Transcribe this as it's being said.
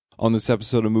on this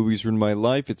episode of Movies Ruined My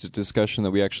Life. It's a discussion that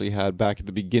we actually had back at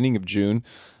the beginning of June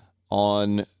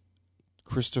on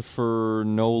Christopher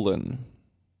Nolan.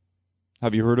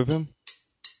 Have you heard of him?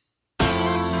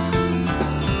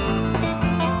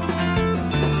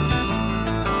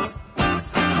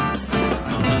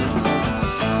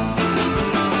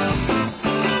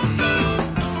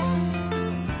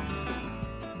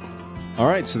 All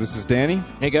right, so this is Danny.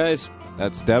 Hey, guys.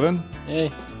 That's Devin.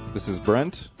 Hey. This is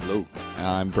Brent. Hello. And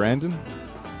I'm Brandon.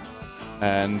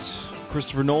 And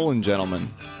Christopher Nolan,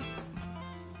 gentlemen.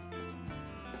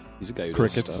 He's a guy who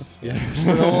Crickets. does stuff. Yeah.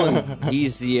 Christopher Nolan.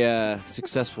 He's the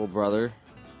successful brother.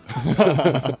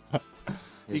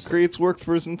 He creates work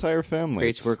for his entire family.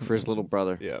 Creates work for his little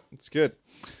brother. Yeah, it's good.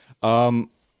 This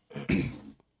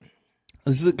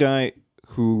is a guy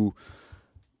who,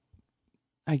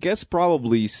 I guess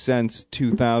probably since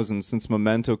 2000, since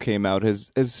Memento came out,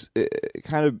 has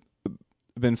kind of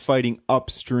been fighting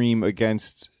upstream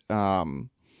against half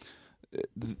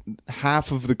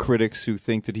of the critics who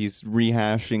think that he's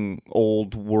rehashing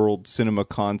old world cinema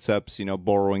concepts, you know,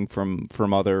 borrowing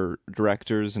from other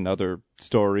directors and other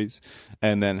stories,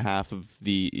 and then half of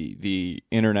the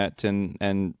internet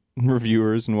and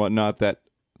reviewers and whatnot that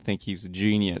think he's a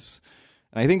genius.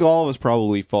 And I think all of us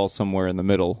probably fall somewhere in the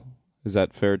middle. Is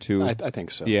that fair too? I think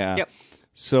so. Yeah. Yep.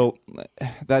 So,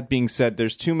 that being said,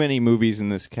 there's too many movies in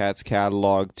this cat's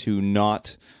catalog to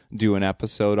not do an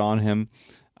episode on him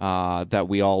that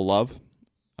we all love.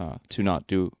 To not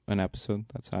do an episode.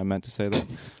 That's how I meant to say that.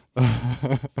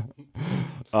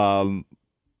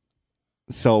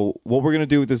 So, what we're going to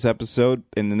do with this episode,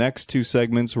 in the next two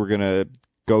segments, we're going to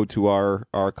go to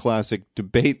our classic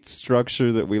debate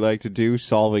structure that we like to do,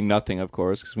 solving nothing, of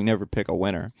course, because we never pick a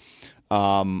winner.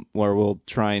 Where we'll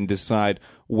try and decide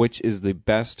which is the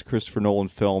best Christopher Nolan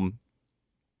film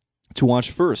to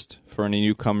watch first for any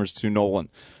newcomers to Nolan.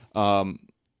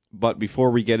 But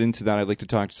before we get into that, I'd like to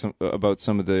talk about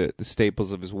some of the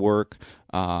staples of his work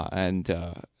and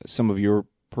some of your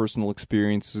personal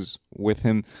experiences with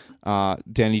him.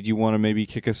 Danny, do you want to maybe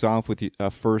kick us off with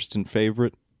a first and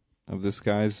favorite of this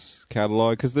guy's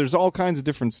catalog? Because there's all kinds of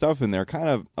different stuff in there. Kind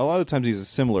of, a lot of times he's a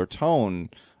similar tone,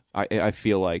 I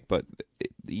feel like, but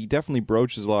he definitely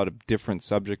broaches a lot of different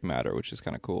subject matter, which is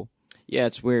kind of cool. Yeah,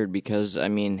 it's weird because, I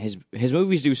mean, his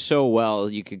movies do so well,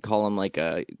 you could call him like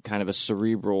a kind of a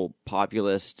cerebral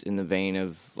populist in the vein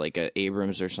of like a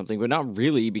Abrams or something, but not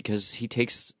really, because he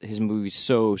takes his movies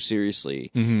so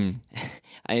seriously. Mm-hmm.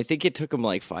 I think it took him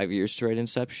like 5 years to write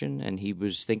Inception, and he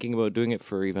was thinking about doing it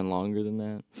for even longer than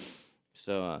that.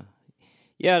 So,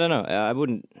 yeah, I don't know. I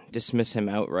wouldn't dismiss him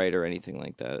outright or anything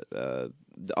like that.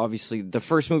 Obviously, the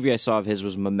first movie I saw of his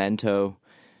was Memento,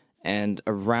 and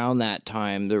around that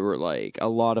time, there were like a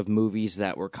lot of movies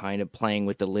that were kind of playing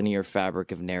with the linear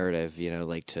fabric of narrative, you know,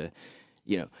 like to,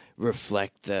 you know,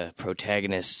 reflect the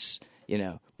protagonist's, you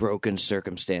know, broken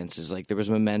circumstances. Like there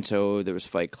was Memento, there was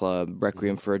Fight Club,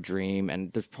 Requiem for a Dream,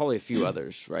 and there's probably a few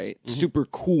others, right? Mm-hmm. Super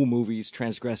cool movies,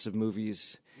 transgressive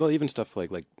movies. Well, even stuff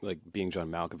like Being John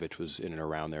Malkovich was in and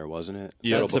around there, wasn't it?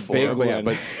 Yeah, it's a big one. Yeah,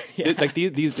 but like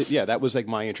these, that was like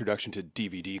my introduction to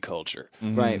DVD culture.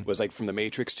 Mm-hmm. Right, was like from The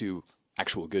Matrix to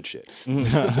actual good shit.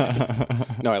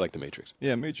 Mm-hmm. No, I like The Matrix.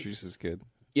 Yeah, Matrix is good.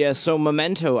 Yeah, so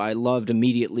Memento I loved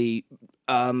immediately.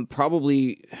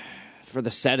 Probably for the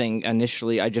setting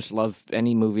initially, I just love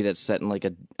any movie that's set in like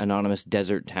an anonymous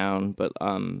desert town. But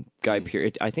Guy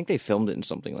Pearce, I think they filmed it in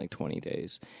something like 20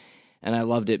 days. And I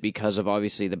loved it because of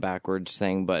obviously the backwards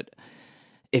thing, but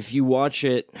if you watch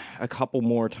it a couple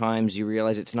more times, you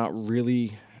realize it's not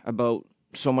really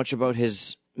so much about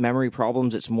his memory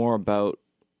problems. It's more about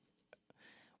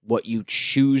what you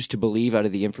choose to believe out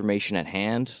of the information at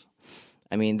hand.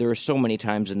 I mean, there are so many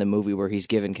times in the movie where he's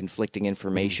given conflicting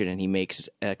information and he makes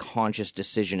a conscious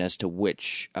decision as to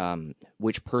which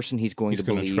person he's going to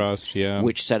believe, trust, yeah.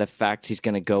 Which set of facts he's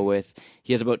going to go with.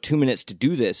 He has about 2 minutes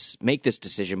to make this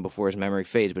decision before his memory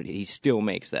fades, but he still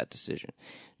makes that decision.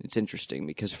 It's interesting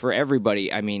because for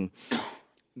everybody, I mean,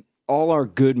 all our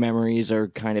good memories are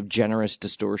kind of generous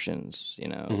distortions, you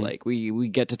know, mm-hmm. Like we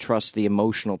get to trust the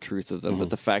emotional truth of them, mm-hmm. but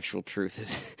the factual truth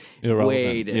is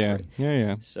way different.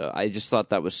 Yeah. So I just thought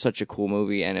that was such a cool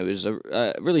movie, and it was a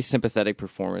really sympathetic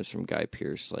performance from Guy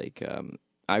Pearce. Like,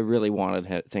 I really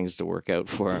wanted things to work out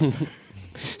for him.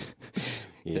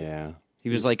 Yeah. He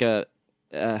was like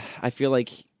I feel like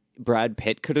Brad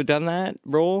Pitt could have done that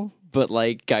role, but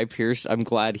like Guy Pearce, I'm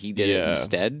glad he did it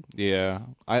instead. Yeah.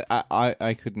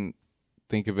 I couldn't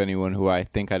think of anyone who I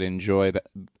think I'd enjoy that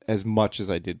as much as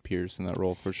I did Pierce in that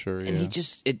role for sure. And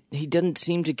yeah. he didn't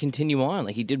seem to continue on.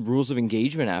 Like he did Rules of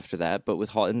Engagement after that, but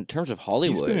with in terms of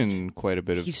Hollywood, He's been in quite a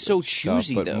bit of. He's so of stuff,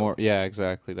 choosy, but though. More, yeah,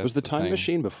 exactly. That's Was the Time thing.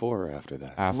 Machine before or after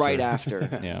that? right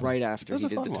after, Yeah. right after That was he a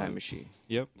did fun the Time one. Machine.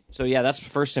 Yep. So yeah, that's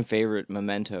first and favorite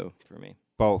Memento for me.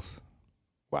 Both.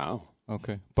 Wow.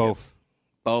 Okay. Both.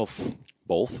 Both,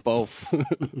 Both? both.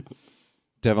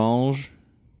 Devange.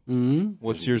 Mm-hmm.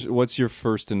 What's your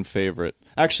first and favorite?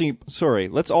 Actually, sorry.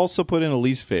 Let's also put in a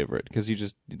least favorite because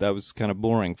that was kind of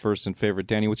boring. First and favorite.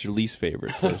 Danny, what's your least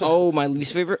favorite? First? Oh, my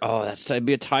least favorite. Oh, that'd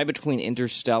be a tie between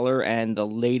Interstellar and the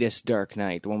latest Dark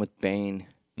Knight, the one with Bane.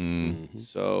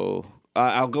 So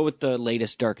I'll go with the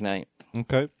latest Dark Knight.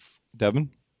 Okay. Devin.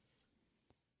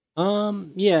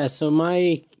 Yeah. So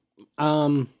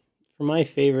for my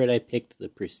favorite, I picked The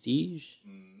Prestige.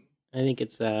 I think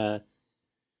it's a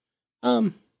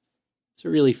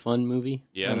really fun movie.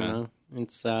 Yeah, I don't man. know.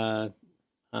 It's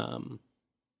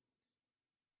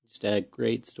just a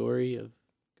great story of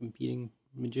competing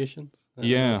magicians.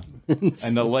 Yeah. It's-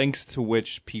 And the lengths to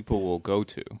which people will go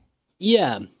to.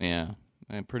 yeah. Yeah.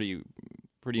 And pretty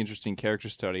interesting character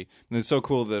study. And it's so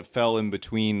cool that it fell in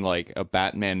between like a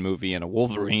Batman movie and a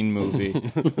Wolverine movie.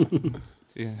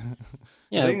 Yeah.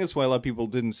 Yeah. I think that's why a lot of people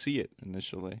didn't see it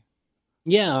initially.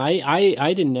 Yeah,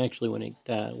 I didn't actually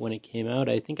when it came out.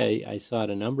 I think I saw it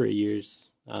a number of years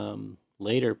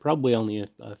later, probably only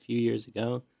a few years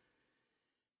ago.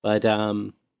 But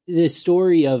the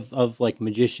story of like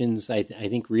magicians, I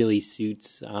think really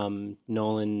suits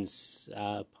Nolan's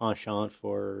penchant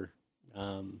for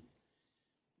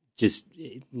just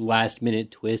last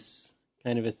minute twists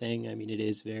kind of a thing. I mean, it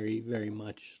is very very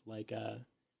much like a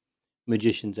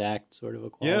Magician's Act sort of a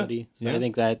quality. So yeah. I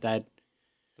think that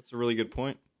That's a really good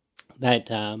point.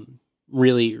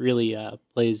 really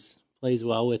plays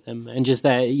well with him, and just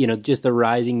that just the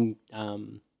rising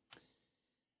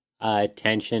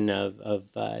tension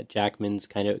of Jackman's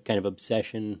kind of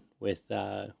obsession with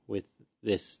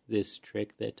this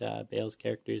trick that Bale's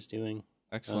character is doing.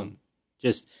 Excellent.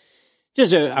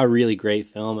 Just a really great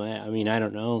film. I mean, I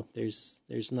don't know. There's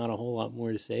not a whole lot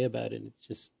more to say about it. It's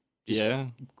just yeah.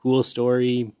 cool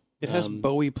story. It has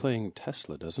Bowie playing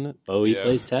Tesla, doesn't it? Bowie Yeah.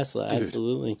 plays Tesla. Dude.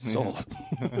 Absolutely. Sold.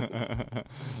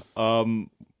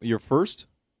 Your first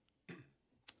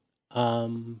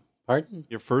Pardon?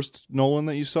 Your first Nolan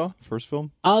that you saw? First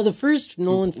film? The first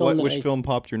Nolan film. Which film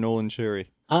popped your Nolan cherry?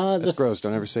 That's gross.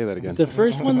 Don't ever say that again. The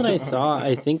first one that I saw,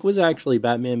 I think, was actually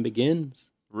Batman Begins.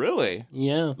 Really?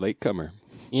 Yeah, Latecomer.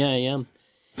 yeah.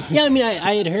 Yeah, I mean,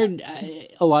 I had heard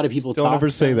a lot of people Don't talk. ever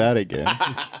say that again.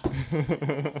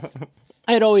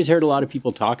 I had always heard a lot of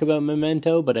people talk about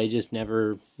Memento, but I just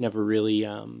never really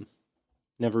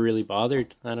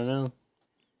bothered. I don't know.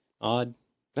 Odd.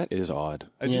 That is odd.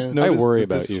 I just Yeah. noticed I worry that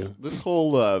about this, you. This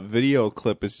whole video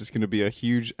clip is just going to be a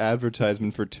huge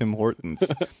advertisement for Tim Hortons.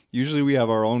 Usually we have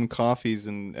our own coffees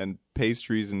and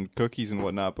pastries and cookies and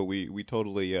whatnot, but we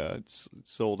totally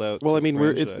sold out. Well, to I mean,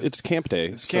 franchise. it's Camp Day.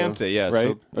 It's Camp Day, yeah,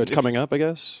 Right? so It's coming up, I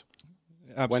guess.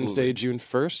 Absolutely. Wednesday, June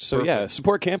 1st. So, Perfect. yeah,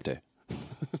 support Camp Day.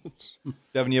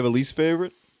 Devin, you have a least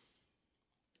favorite?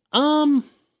 I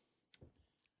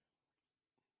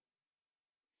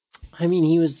mean,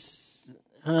 he was.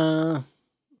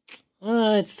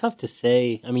 It's tough to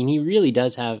say. I mean, he really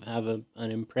does have an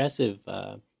impressive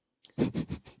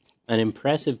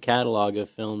catalog of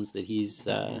films that he's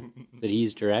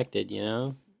directed. You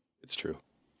know, It's true.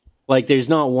 like there's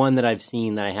not one that I've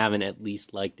seen that I haven't at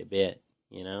least liked a bit.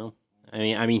 You know,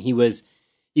 I mean, he was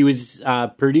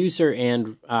producer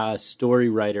and story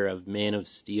writer of Man of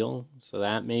Steel, so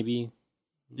that maybe.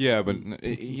 Yeah, but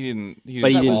he didn't. But he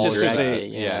That was didn't just because direct they.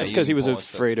 it, yeah. It's he because he didn't was polish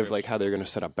that afraid of script. like how they're going to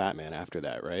set up Batman after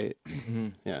that, right?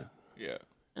 Yeah. Yeah.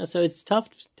 So it's tough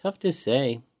to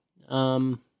say.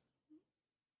 Just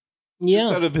Yeah,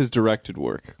 out of his directed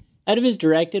work, out of his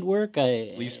directed work,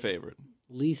 least favorite.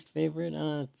 least favorite.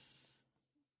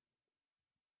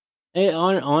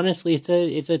 Honestly,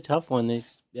 it's a tough one.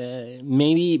 It's,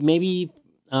 maybe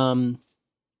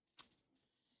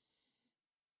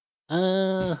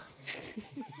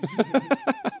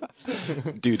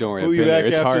Dude, don't worry. We'll I've be been back there.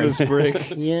 It's after hard. this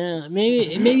break. yeah,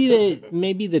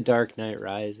 maybe the Dark Knight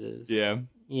Rises. Yeah.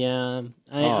 Yeah.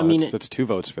 I Oh, mean, that's 2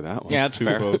 votes for that one. Yeah, that's Two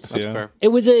fair. votes, That's yeah. fair. it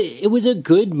was a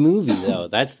good movie though.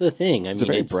 That's the thing. I a mean,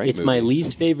 very it's bright my movie.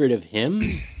 least favorite of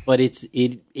him, but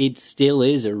it still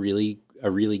is a really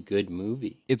good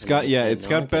movie. It's I got mean, I can't it's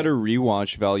got knock it. better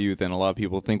rewatch value than a lot of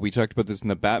people think. We talked about this in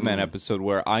the Batman Mm. episode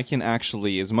where I can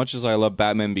actually, as much as I love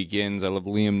Batman Begins, I love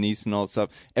Liam Neeson and all that stuff,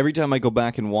 every time I go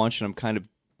back and watch it, I'm kind of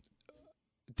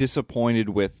disappointed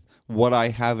with what I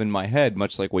have in my head,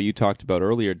 much like what you talked about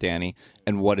earlier, Danny,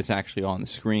 and what is actually on the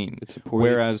screen. It's a poorly-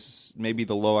 Whereas maybe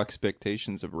the low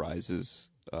expectations of Rises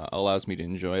allows me to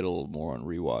enjoy it a little more on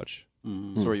rewatch.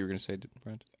 Sorry, you were going to say,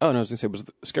 Brent? Oh, no, I was going to say, was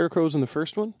the Scarecrow's in the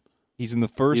first one? He's in the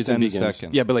first He's in and the Begins.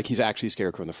 second. Yeah, but like he's actually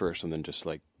Scarecrow in the first, and then just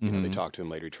like you know they talk to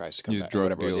him later. He tries to come He's a back. drug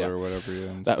whatever it was, dealer yeah. or whatever.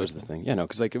 Yeah, That was the thing. Yeah, no,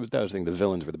 because like that was the thing. The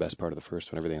villains were the best part of the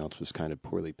first one. Everything else was kind of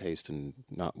poorly paced and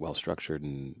not well structured.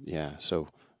 And yeah, so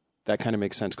that kind of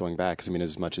makes sense going back. Because I mean,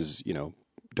 as much as you know,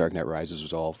 Dark Knight Rises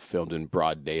was all filmed in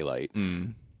broad daylight.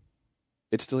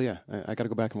 It's still I got to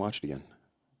go back and watch it again.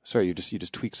 Sorry, you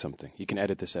just tweaked something. You can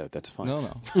edit this out. That's fine.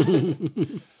 No.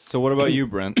 So what about you,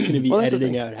 Brent? I'm going to be Well, that's the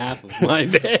editing thing. out half of my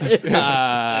bit.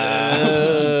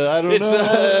 I don't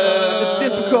It's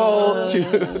difficult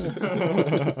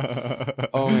to.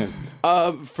 Oh man.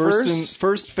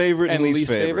 First favorite and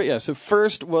least favorite. Yeah. So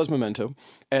first was Memento,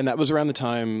 and that was around the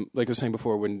time, like I was saying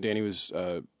before, when Danny was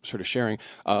sort of sharing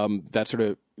that sort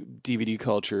of DVD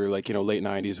culture, like you know, late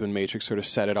 '90s when Matrix sort of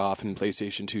set it off and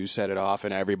PlayStation 2 set it off,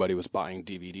 and everybody was buying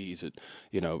DVDs at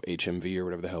you know HMV or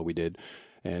whatever the hell we did.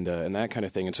 And that kind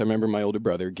of thing. And so I remember my older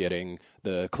brother getting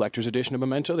the collector's edition of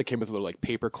Memento that came with a little like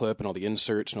paper clip and all the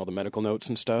inserts and all the medical notes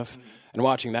and stuff. And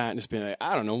watching that and just being like,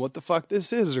 I don't know what the fuck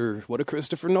this is or what a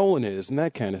Christopher Nolan is and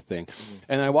that kind of thing.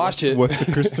 And I watched it. What's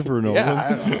a Christopher Nolan? Yeah, I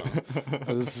don't know.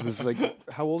 I was like,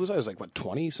 how old was I? I was like, what,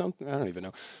 20 something? I don't even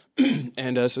know.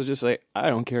 And so I was just like, I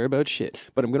don't care about shit,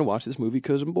 but I'm going to watch this movie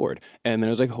because I'm bored. And then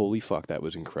I was like, holy fuck, that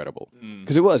was incredible.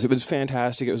 Because it was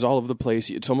fantastic. It was all over the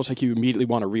place. It's almost like you immediately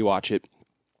want to rewatch it.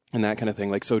 And that kind of thing.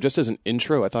 Like, so just as an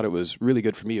intro, I thought it was really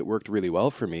good for me. It worked really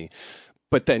well for me.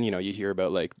 But then, you know, you hear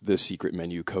about like the secret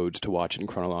menu codes to watch it in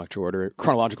chronological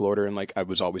order. And like, I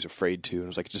was always afraid to. And I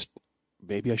was like, just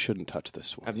maybe I shouldn't touch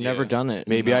this one. I've never done it.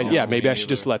 Maybe maybe I should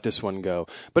just let this one go.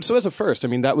 But so as a first, I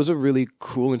mean, that was a really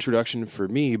cool introduction for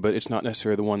me, but it's not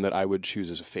necessarily the one that I would choose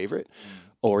as a favorite.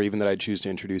 Or even that I'd choose to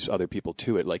introduce other people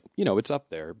to it. Like, you know, it's up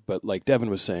there. But like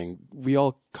Devin was saying, we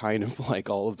all kind of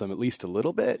like all of them at least a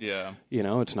little bit. Yeah. You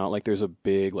know, it's not like there's a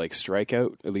big like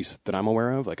strikeout, at least that I'm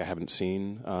aware of. Like I haven't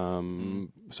seen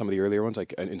some of the earlier ones,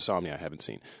 like Insomnia I haven't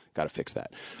seen. Got to fix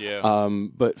that. Yeah.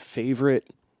 But favorite,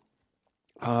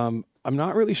 I'm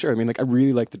not really sure. I mean, like, I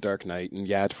really like The Dark Knight, and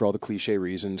yeah, it's for all the cliche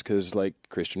reasons, because, like,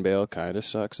 Christian Bale kind of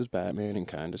sucks as Batman and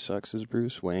kind of sucks as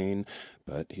Bruce Wayne,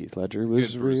 but Heath Ledger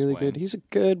was really good. He's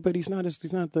good, but he's no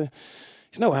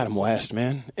Adam West,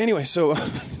 man. Anyway, so,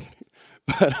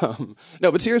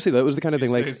 but seriously, that was the kind of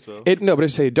thing, like, but I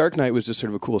say Dark Knight was just sort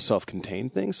of a cool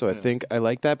self-contained thing, so I think I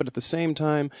like that, but at the same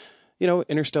time, you know,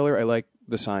 Interstellar, I like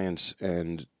the science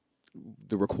and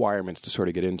the requirements to sort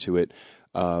of get into it,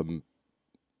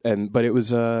 but it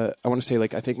was, I want to say,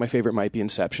 like, I think my favorite might be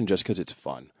Inception just because it's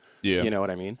fun. Yeah. You know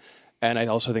what I mean? And I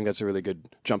also think that's a really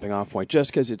good jumping off point just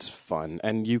because it's fun.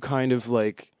 And you kind of,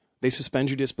 like, they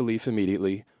suspend your disbelief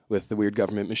immediately with the weird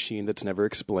government machine that's never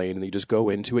explained. And you just go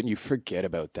into it and you forget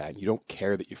about that. You don't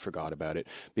care that you forgot about it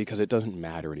because it doesn't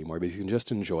matter anymore. Because you can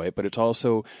just enjoy it. But it's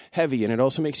also heavy and it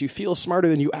also makes you feel smarter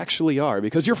than you actually are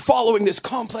because you're following this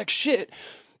complex shit.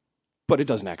 But it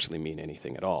doesn't actually mean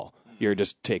anything at all. You're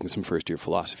just taking some first-year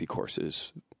philosophy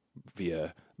courses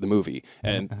via the movie.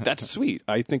 And that's sweet.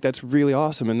 I think that's really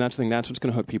awesome. And that's what's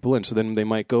going to hook people in. So then they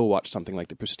might go watch something like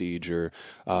The Prestige or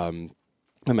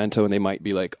Memento, and they might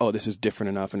be like, oh, this is different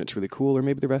enough and it's really cool, or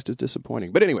maybe the rest is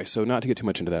disappointing. But anyway, so not to get too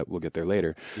much into that, we'll get there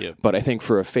later. Yeah. But I think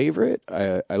for a favorite,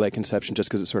 I like Inception just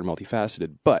because it's sort of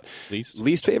multifaceted. But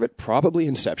least favorite, probably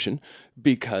Inception,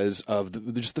 because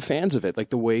of just the fans of it, like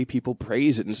the way people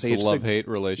praise it and say it's a love-hate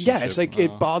relationship. Yeah, it's like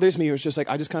it bothers me. It's just like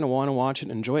I just kind of want to watch it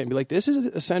and enjoy it and be like, this is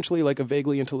essentially like a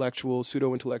vaguely intellectual,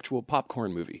 pseudo-intellectual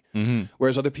popcorn movie.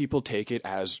 Whereas other people take it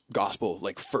as gospel,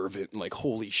 like fervent, like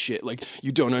holy shit, like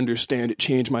you don't understand, it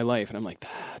changed my life. And I'm like,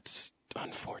 that's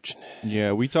unfortunate.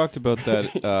 Yeah, we talked about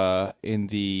that in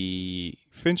the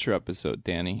Fincher episode,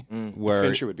 Danny. Where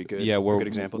Fincher would be good. Yeah, where a good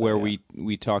example where of that,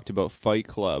 we talked about Fight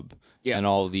Club and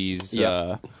all these you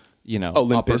know,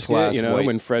 Limp upper Bizkit, class you know, white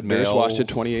when Fred Durst male- watched it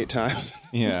 28 times.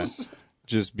 Yeah,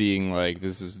 just being like,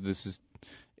 this is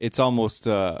it's almost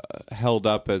held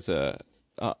up as a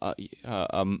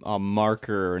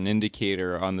marker or an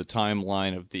indicator on the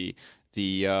timeline of the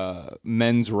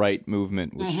men's right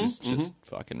movement, which is just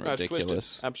fucking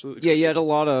ridiculous. Absolutely. Yeah, you had a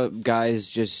lot of guys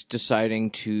just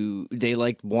deciding they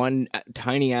liked one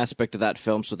tiny aspect of that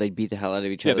film, so they'd beat the hell out of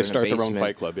each other. Yeah, they start in a their own basement.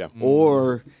 Fight Club, yeah.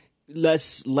 Or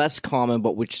less common,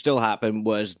 but which still happened,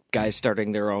 was guys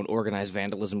starting their own organized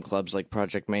vandalism clubs like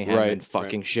Project Mayhem and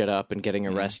fucking shit up and getting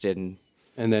arrested and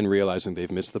And then realizing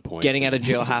they've missed the point. getting out of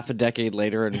jail half a decade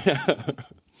later and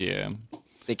Yeah.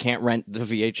 they can't rent the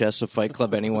VHS of Fight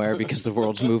Club anywhere because the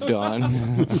world's moved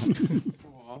on.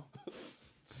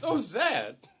 So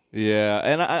sad. Yeah,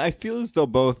 and I feel as though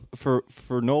both for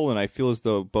Nolan, I feel as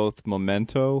though both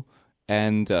Memento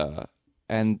and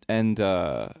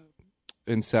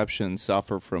Inception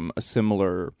suffer from a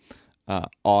similar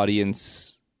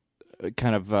audience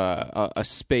kind of a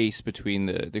space between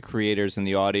the creators and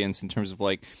the audience in terms of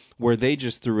like where they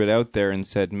just threw it out there and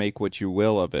said make what you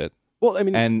will of it. Well, I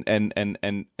mean,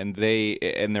 and they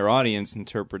and their audience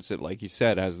interprets it, like you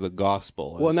said, as the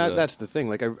gospel. Well, and that's the thing.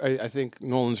 Like, I think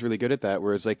Nolan's really good at that.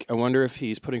 Where it's like, I wonder if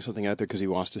he's putting something out there because he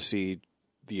wants to see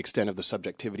the extent of the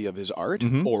subjectivity of his art,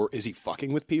 or is he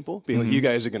fucking with people, being like, you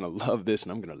guys are gonna love this,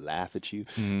 and I'm gonna laugh at you,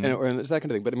 and it's that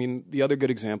kind of thing. But I mean, the other good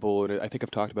example, and I think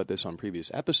I've talked about this on previous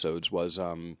episodes, was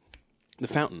The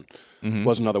Fountain.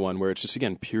 Was another one where it's just,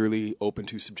 again, purely open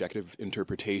to subjective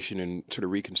interpretation and sort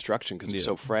of reconstruction because it's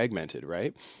so fragmented,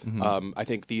 right? I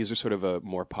think these are sort of a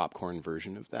more popcorn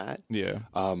version of that. Yeah.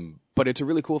 But it's a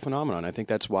really cool phenomenon. I think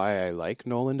that's why I like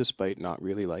Nolan, despite not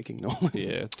really liking Nolan.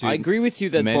 Yeah. Dude, I agree with you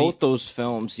that both those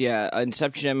films,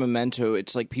 Inception and Memento,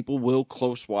 it's like people will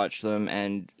close watch them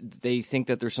and they think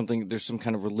that there's some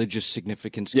kind of religious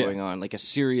significance going on, like a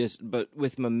serious. But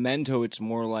with Memento, it's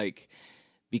more like,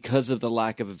 because of the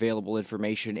lack of available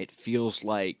information, it feels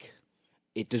like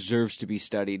it deserves to be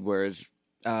studied. Whereas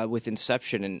with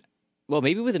Inception and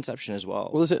maybe with Inception as well.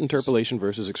 Well, is it interpolation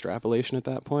versus extrapolation at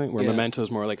that point? Where Memento is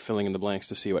more like filling in the blanks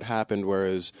to see what happened,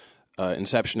 whereas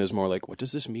Inception is more like, what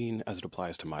does this mean as it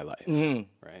applies to my life?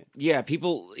 Right?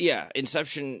 Yeah,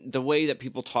 Inception, the way that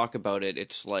people talk about it,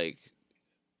 it's like,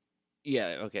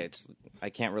 I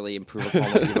can't really improve upon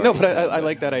what you've No, but said, I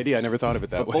like that idea. I never thought of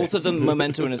it that way. Both of them,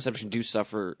 Memento and Inception, do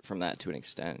suffer from that to an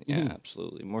extent. Yeah,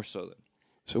 absolutely. More so than.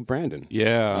 So, Brandon.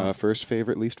 Yeah. First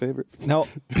favorite, least favorite? Now,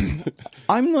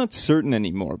 I'm not certain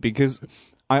anymore because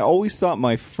I always thought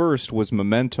my first was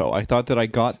Memento. I thought that I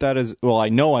got that I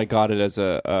know I got it as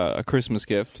a Christmas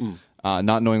gift.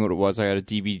 Not knowing what it was, I got a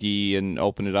DVD and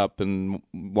opened it up and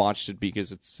watched it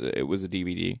because it was a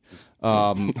DVD.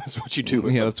 That's what you do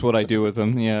with them. That's what I do with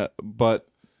them. Yeah, but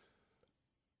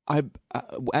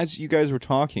as you guys were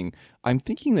talking, I'm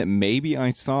thinking that maybe I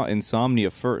saw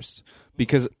Insomnia first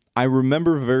because I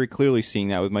remember very clearly seeing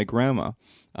that with my grandma.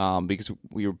 Because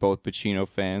we were both Pacino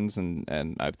fans,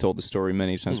 and I've told the story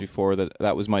many times before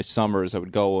that was my summers. I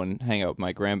would go and hang out with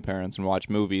my grandparents and watch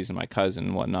movies and my cousin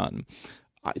and whatnot. And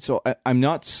I'm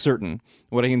not certain.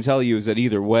 What I can tell you is that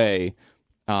either way,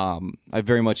 I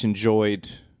very much enjoyed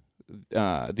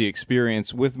the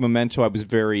experience. With Memento, I was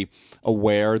very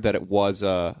aware that it was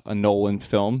a Nolan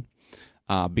film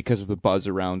because of the buzz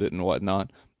around it and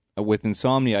whatnot. With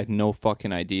Insomnia, I had no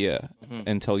fucking idea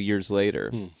until years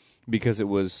later because it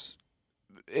was,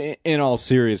 in all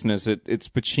seriousness, it's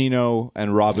Pacino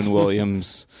and Robin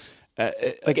Williams.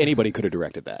 Like anybody could have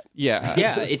directed that. Yeah.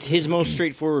 Yeah, it's his most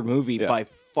straightforward movie by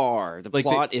far. The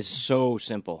plot is so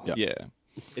simple. Yeah.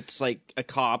 It's like a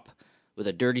cop with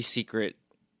a dirty secret.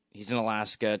 He's in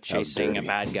Alaska chasing a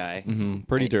bad guy.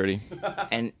 Pretty dirty.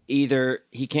 And either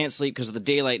he can't sleep because of the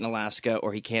daylight in Alaska,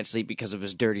 or he can't sleep because of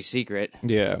his dirty secret.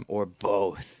 Yeah. Or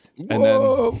both. And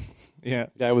then, yeah.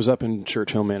 I was up in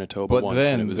Churchill, Manitoba But once,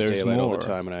 then and it was there's daylight all more. the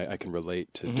time, and I can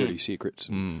relate to dirty secrets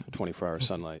and 24-hour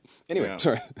sunlight. Anyway,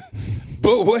 sorry.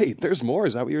 But wait, there's more.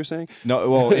 Is that what you were saying? No,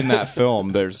 well, in that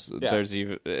film, there's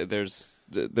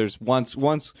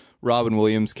once Robin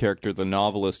Williams' character, the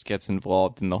novelist, gets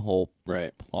involved in the whole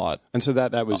plot. And so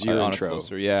that was your On a intro.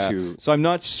 closer, So I'm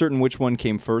not certain which one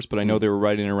came first, but I know they were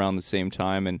writing around the same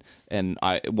time. And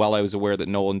while I was aware that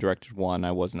Nolan directed one,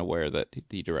 I wasn't aware that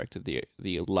he directed the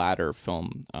latter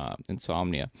film,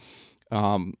 Insomnia.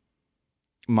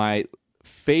 My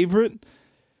favorite.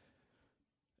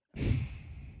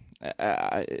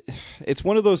 It's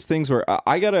one of those things where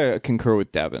I gotta concur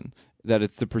with Devin that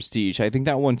it's The Prestige. I think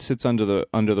that one sits under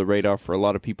the radar for a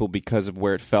lot of people because of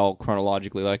where it fell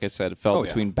chronologically. Like I said, it fell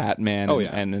between Batman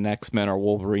and an X-Men or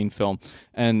Wolverine film,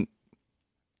 and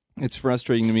it's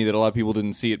frustrating to me that a lot of people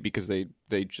didn't see it because they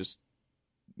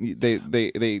were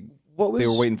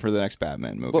waiting for the next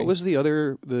Batman movie. What was the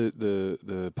other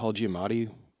the Paul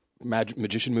Giamatti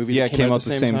magician movie? Yeah, that it came out at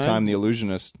the same time, The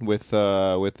Illusionist with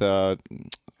Edward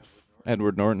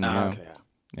Norton. Okay,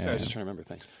 Sorry, I was just trying to remember.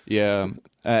 Thanks. Yeah,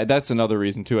 that's another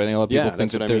reason too. I think a lot of people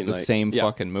think that they're the same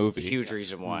fucking movie. Huge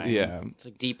reason why. Yeah, it's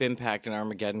like Deep Impact and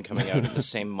Armageddon coming out in the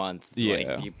same month. Yeah.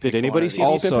 Like, Did anybody see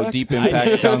also Deep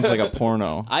Impact sounds like a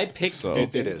porno. I picked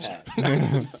Deep Impact.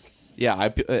 Yeah,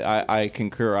 I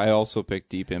concur. I also picked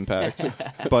Deep Impact,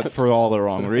 but for all the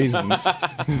wrong reasons.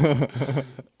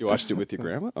 You watched it with your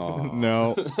grandma? Oh.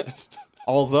 No.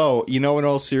 Although, in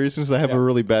all seriousness, I have a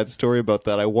really bad story about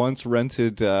that. I once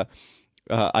rented.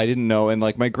 I didn't know, and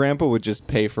like my grandpa would just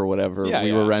pay for whatever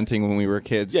we were renting when we were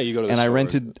kids. Yeah, you go to the and store. I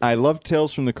rented. I loved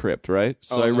Tales from the Crypt, right?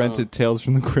 So I rented Tales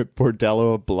from the Crypt,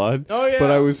 Bordello of Blood. Oh, yeah.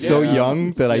 But I was so Yeah.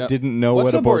 young that I didn't know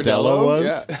What's what a a bordello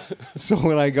was. Yeah. So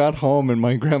when I got home and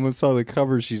my grandma saw the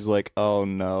cover, she's like, "Oh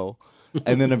no!"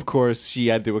 And then of course she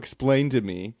had to explain to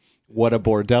me what a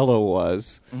bordello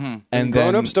was. And then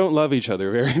grown-ups don't love each other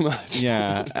very much.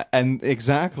 yeah, and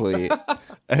exactly.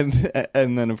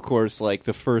 and then of course like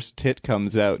the first tit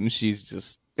comes out and she's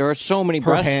just There are so many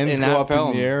her breasts hands in go that up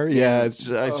film. in the air. Yeah, it's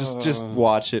just, I just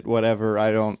watch it whatever.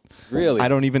 I don't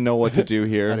even know what to do That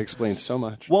here. explains so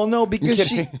much. Well, no, because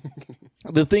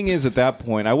the thing is, at that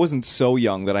point, I wasn't so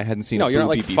young that I hadn't seen. No, a you're not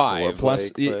boobie like before. 5, Plus,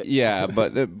 like, but- yeah,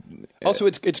 but Also,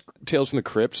 it's Tales from the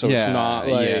Crypt, so it's not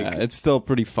like it's still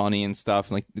pretty funny and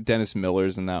stuff. Like Dennis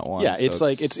Miller's in that one. yeah, so it's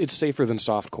like it's safer than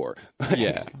softcore.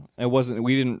 yeah. It wasn't.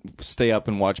 We didn't stay up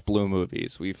and watch blue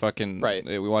movies. We fucking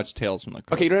We watched Tales from the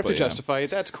Crypt. Okay, you don't have to but, yeah. justify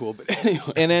it. That's cool, but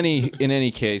anyway. In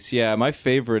any case, yeah, my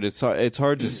favorite. It's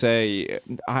hard to say,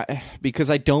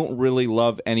 because I don't really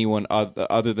love anyone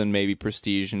other than maybe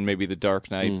Prestige and maybe The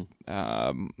Dark Knight.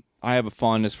 I have a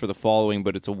fondness for The Following,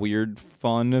 but it's a weird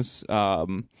fondness.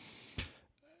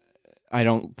 I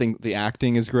don't think the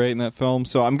acting is great in that film,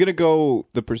 so I'm gonna go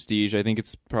The Prestige. I think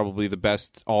it's probably the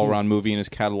best all-around movie in his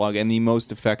catalog and the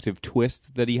most effective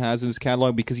twist that he has in his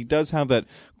catalog, because he does have that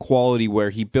quality where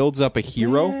he builds up a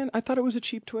hero. Man, I thought it was a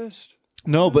cheap twist.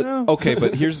 No, but okay,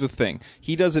 but here's the thing: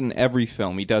 he does it in every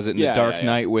film. He does it in The Dark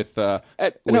Knight with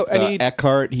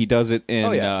Eckhart. He does it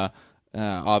in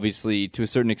obviously to a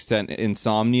certain extent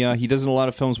Insomnia. He does in a lot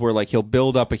of films where like he'll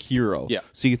build up a hero,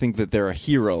 so you think that they're a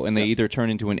hero, and they either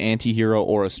turn into an anti-hero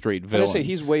or a straight villain. And I say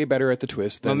he's way better at the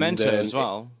twist than Memento as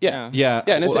well. Yeah. yeah.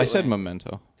 and Well, I it's- said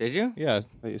Memento. Did you? Yeah,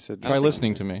 You said try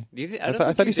listening to me. You did,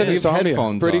 I thought you said did. Insomnia.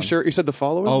 Headphones Pretty on. sure you said The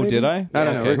Following. Oh, maybe? did I? I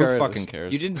don't know. Okay, who Regardless. fucking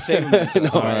cares? You didn't say Memento.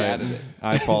 That's why I All right. added it.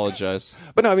 I apologize.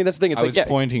 But no, I mean that's the thing. It's I like was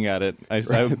pointing at it. I was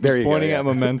There you go, pointing yeah. at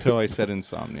Memento. I said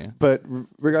Insomnia. But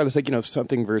regardless, like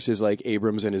something versus like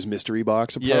Abrams and his mystery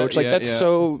box approach, Yeah, like that's yeah.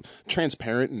 so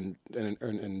transparent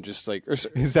and just like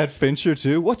Is that Fincher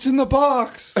too? What's in the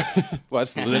box? well,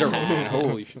 that's literal. Man.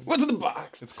 Holy shit! What's in the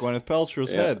box? It's Gwyneth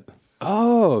Paltrow's head.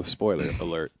 Oh, spoiler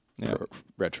alert! Yeah.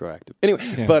 Retroactive. Anyway,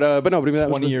 but no, but I mean that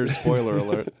was 20 years spoiler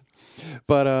alert.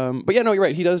 But yeah, no, you're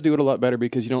right. He does do it a lot better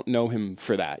because you don't know him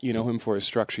for that. You know him for his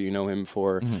structure. You know him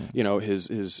for his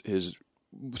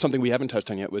something we haven't touched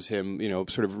on yet was him,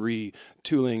 sort of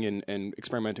retooling and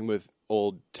experimenting with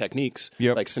old techniques,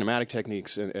 like cinematic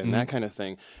techniques and that kind of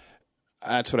thing.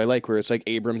 That's what I like, where it's like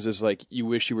Abrams is like, you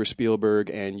wish you were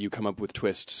Spielberg and you come up with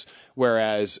twists.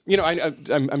 Whereas,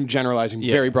 I'm generalizing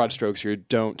very broad strokes here.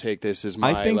 Don't take this as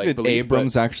my I think that belief,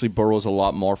 Abrams actually borrows a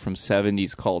lot more from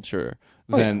 70s culture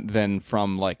than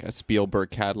from like a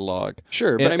Spielberg catalog.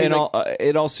 Sure, but I mean,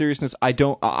 in all seriousness, I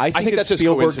think that that's just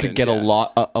Spielberg could coincidence, get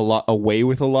a lot away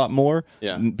with a lot more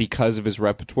because of his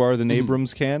repertoire than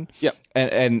Abrams can. Yep.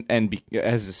 And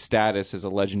as his status as a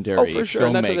legendary Oh, for sure.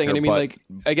 And that's the thing. And I mean, filmmaker,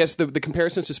 I guess the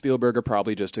comparisons to Spielberg are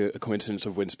probably just a coincidence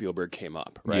of when Spielberg came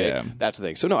up, right? Yeah. That's the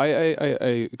thing. So, no,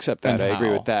 I accept that. And I agree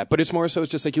how. with that. But it's more so,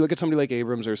 it's just like you look at somebody like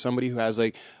Abrams or somebody who has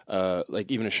like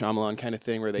even a Shyamalan kind of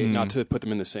thing where they, not to put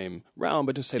them in the same realm,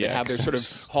 but to say they have their sort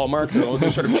of hallmark, their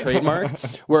sort of trademark.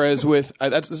 Whereas with,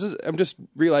 I'm just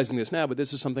realizing this now, but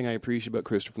this is something I appreciate about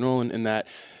Christopher Nolan in that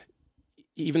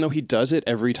even though he does it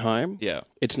every time,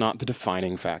 it's not the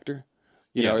defining factor,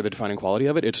 or the defining quality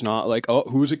of it. It's not like, oh,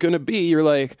 who's it going to be? You're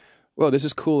like, well, this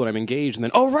is cool and I'm engaged. And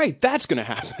then, oh, right, that's going to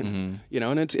happen.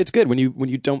 And it's good when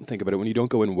you don't think about it, when you don't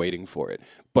go in waiting for it,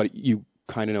 but you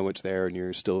kind of know it's there and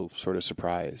you're still sort of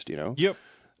surprised, Yep.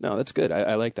 No, that's good.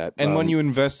 I like that. And when you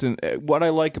invest in what I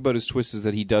like about his twist is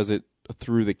that he does it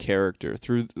through the character,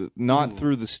 not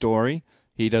through the story.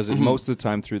 He does it most of the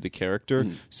time through the character,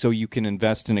 so you can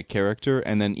invest in a character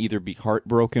and then either be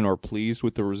heartbroken or pleased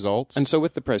with the results. And so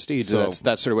with the Prestige, So-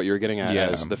 that's sort of what you were getting at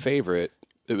as the favorite.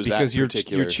 It was because that you're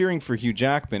particular... cheering for Hugh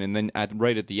Jackman, and then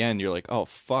right at the end, you're like, "Oh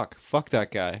fuck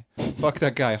that guy, fuck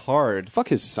that guy hard." Fuck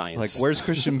his science. Like, where's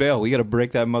Christian Bale? We got to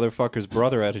break that motherfucker's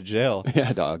brother out of jail.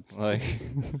 Yeah, dog. Like,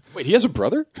 Wait, he has a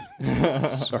brother?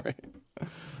 Sorry.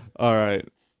 all right.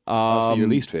 So your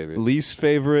least favorite? Least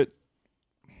favorite.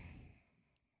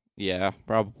 Yeah,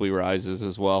 probably Rises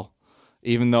as well.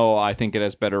 Even though I think it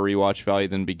has better rewatch value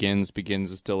than Begins.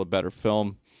 Begins is still a better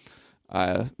film.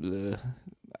 I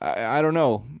don't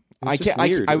know. I just can't.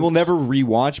 weird. I will never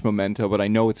rewatch Memento, but I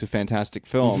know it's a fantastic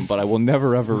film. But I will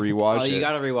never ever rewatch Oh, it. you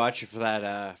got to rewatch it for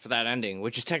that ending,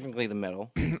 which is technically the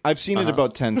middle. I've seen it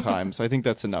about 10 times. I think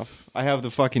that's enough. I have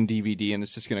the fucking DVD, and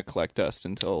it's just gonna collect dust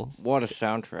until. What a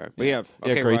soundtrack! But yeah,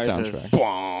 okay, great Rise soundtrack. is-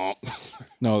 Bwomp.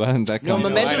 No, that No, comes.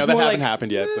 Memento's I know that more hasn't like-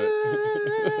 happened yet,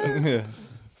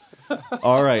 but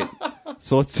All right,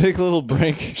 so let's take a little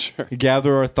break, Sure.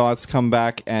 gather our thoughts, come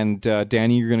back, and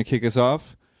Danny, you're gonna kick us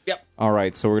off. Yep. All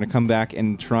right, so we're going to come back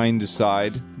and try and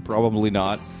decide, probably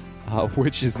not,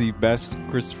 which is the best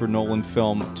Christopher Nolan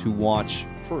film to watch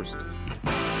first.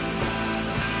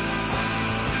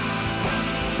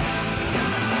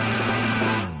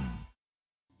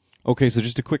 Okay, so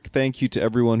just a quick thank you to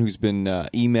everyone who's been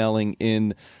emailing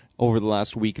in over the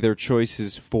last week their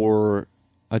choices for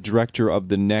a director of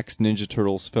the next Ninja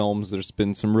Turtles films. There's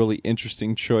been some really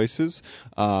interesting choices,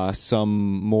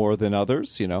 some more than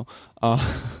others, you know.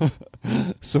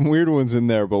 Some weird ones in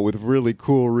there, but with really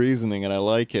cool reasoning, and I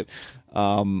like it.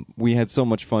 We had so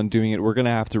much fun doing it. We're going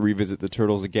to have to revisit the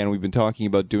Turtles again. We've been talking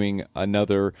about doing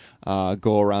another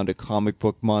go around a comic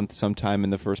book month sometime in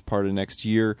the first part of next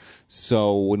year.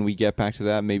 So when we get back to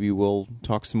that, maybe we'll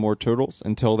talk some more Turtles.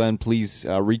 Until then, please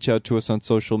reach out to us on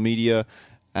social media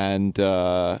and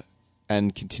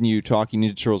continue talking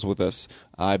Ninja Turtles with us.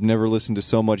 I've never listened to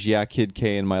so much Yeah Kid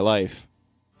K in my life.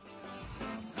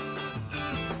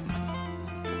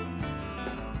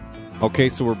 Okay,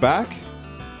 so we're back.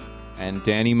 And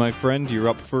Danny, my friend, you're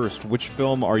up first. Which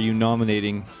film are you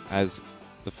nominating as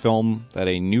the film that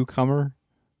a newcomer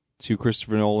to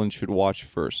Christopher Nolan should watch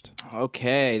first?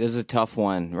 Okay, this is a tough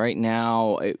one. Right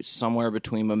now, it's somewhere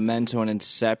between Memento and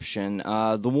Inception.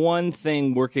 The one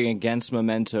thing working against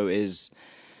Memento is,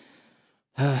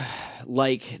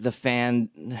 like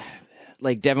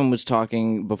Devin was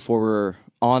talking before we were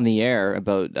on the air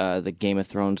about the Game of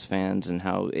Thrones fans and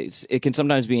how it can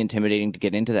sometimes be intimidating to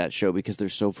get into that show because they're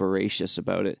so voracious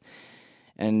about it.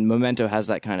 And Memento has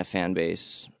that kind of fan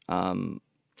base.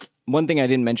 One thing I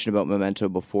didn't mention about Memento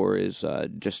before is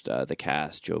just the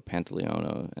cast: Joe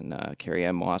Pantoliano and Carrie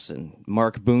Ann Moss and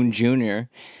Mark Boone Jr.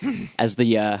 as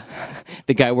the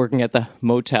guy working at the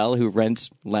motel who rents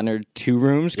Leonard 2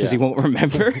 rooms because he won't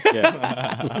remember.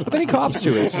 but then he cops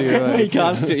to it. So you're like, He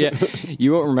cops to, yeah.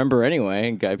 You won't remember anyway.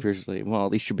 And Guy Pearce's like, well,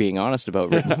 at least you're being honest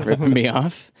about ripping me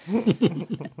off.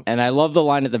 And I love the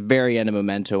line at the very end of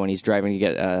Memento when he's driving to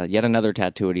get yet another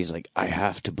tattoo, and he's like, I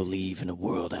have to believe in a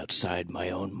world outside my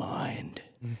own mind.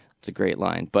 It's a great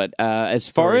line. But as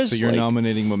far as... So you're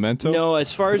nominating Memento? No,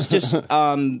 as far as just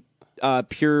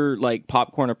pure like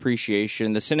popcorn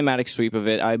appreciation, the cinematic sweep of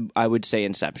it, I would say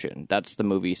Inception. That's the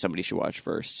movie somebody should watch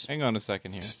first. Hang on a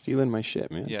second here. stealing my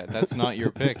shit, man. Yeah, that's not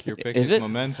your pick. Your pick Is is it?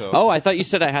 Memento. Oh, I thought you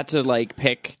said I had to like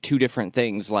pick 2 different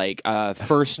things, like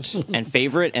first and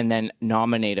favorite, and then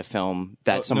nominate a film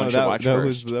that someone should watch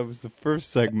first. That was the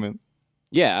first segment.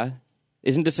 Yeah.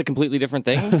 Isn't this a completely different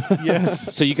thing?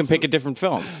 Yes. So you can pick a different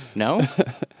film. No?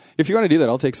 If you want to do that,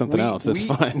 I'll take something else. That's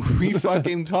fine. We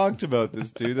fucking talked about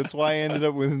this, dude. That's why I ended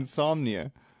up with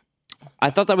Insomnia.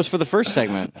 I thought that was for the first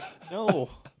segment.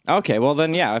 No. Okay, well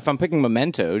then, yeah, if I'm picking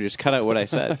Memento, just cut out what I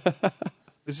said.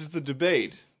 This is the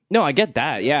debate. No, I get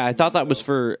that. Yeah, I thought that was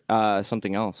for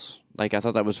something else. Like, I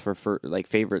thought that was for like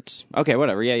favorites. Okay,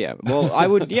 whatever. Yeah. Well, I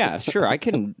would. Yeah, sure. I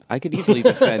could easily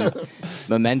defend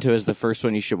Memento as the first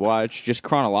one you should watch. Just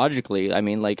chronologically, I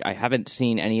mean, like, I haven't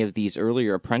seen any of these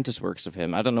earlier Apprentice works of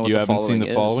him. I don't know what You the haven't following seen the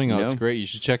is. following? Oh, No? it's great. You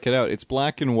should check it out. It's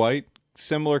black and white,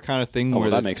 similar kind of thing. Oh, where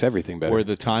well, that makes everything better. Where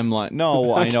the timeline.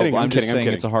 No, I know. kidding, I'm I'm just kidding, I'm saying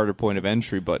kidding. it's a harder point of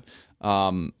entry, but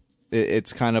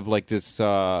it's kind of like this.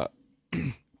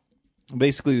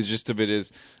 Basically, the gist of it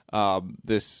is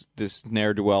this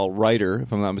ne'er-do-well writer,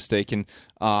 if I'm not mistaken,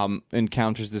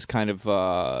 encounters this kind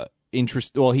of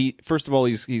interest. Well, first of all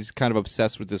he's kind of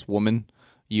obsessed with this woman.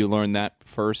 You learn that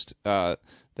first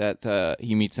that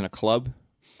he meets in a club,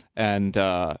 and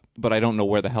but I don't know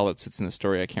where the hell it sits in the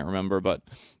story. I can't remember, but.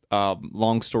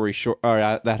 Long story short,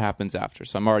 that happens after,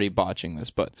 so I'm already botching this.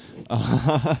 But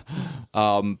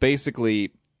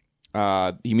basically,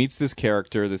 he meets this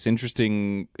character, this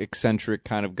interesting, eccentric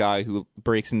kind of guy who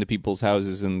breaks into people's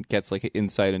houses and gets like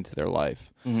insight into their life,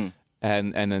 and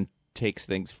then takes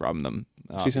things from them. She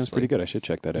sounds obviously. pretty good. I should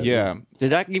check that out. Yeah, Did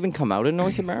that even come out in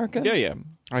North America? yeah.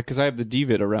 Because I have the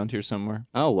DVID around here somewhere.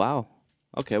 Oh wow.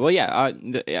 Okay. Well, yeah.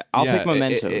 I'll pick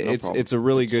Memento. No problem. It's a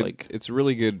really good like- it's a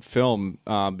really good film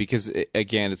because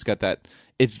again it's got that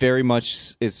it very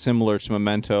much is similar to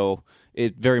Memento.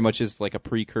 It very much is like a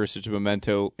precursor to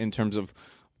Memento in terms of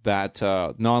that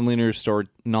non-linear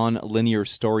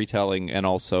storytelling, and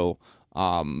also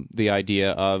the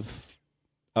idea of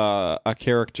a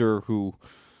character who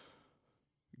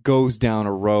goes down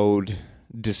a road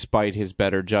despite his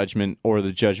better judgment or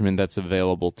the judgment that's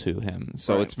available to him.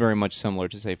 So Right. it's very much similar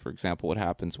to, say, for example, what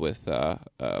happens with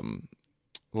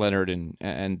Leonard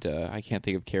and I can't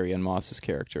think of Carrie Ann Moss's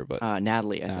character, but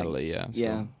Natalie, I think. Natalie, yeah. So-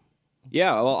 Yeah.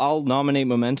 Yeah, well, I'll nominate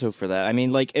Memento for that. I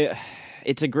mean, like,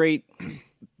 it's a great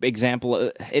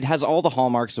example. It has all the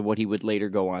hallmarks of what he would later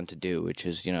go on to do, which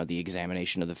is, the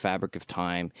examination of the fabric of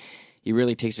time. He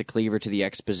really takes a cleaver to the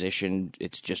exposition.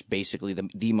 It's just basically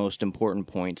the most important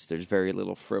points. There's very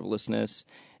little frivolousness.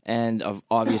 And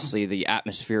obviously the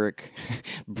atmospheric,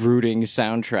 brooding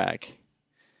soundtrack.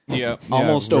 Yeah,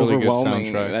 Almost really good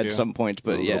overwhelming soundtrack, at yeah. some points,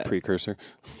 but a yeah. little precursor.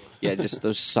 Yeah, just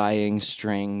those sighing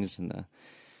strings and the...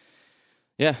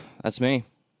 Yeah, that's me.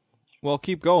 Well,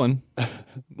 keep going.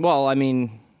 Well, I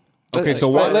mean... Okay, so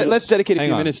why, Let's dedicate a hang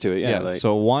few on. minutes to it. Yeah.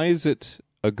 So why is it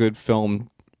a good film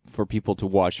for people to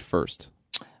watch first?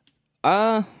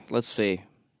 Let's see.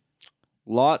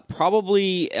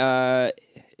 Probably, I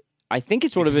think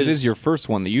it's one of Because his... it is your first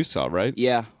one that you saw, right?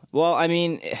 Yeah. Well, I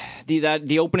mean,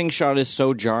 the opening shot is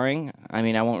so jarring. I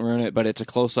mean, I won't ruin it, but it's a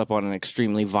close-up on an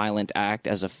extremely violent act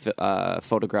as a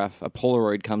photograph, a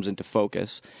Polaroid comes into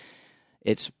focus.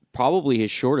 It's probably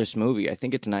his shortest movie. I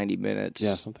think it's 90 minutes.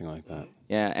 Yeah, something like that.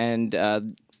 Yeah,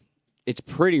 and it's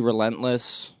pretty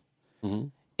relentless. Mm-hmm.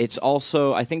 It's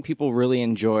also, I think people really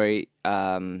enjoy,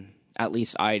 at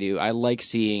least I do, I like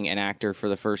seeing an actor for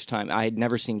the first time. I had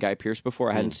never seen Guy Pearce before.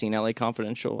 I hadn't seen LA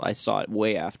Confidential. I saw it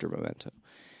way after Memento.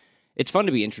 It's fun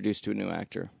to be introduced to a new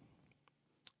actor.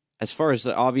 As far as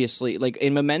obviously, like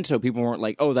in Memento, people weren't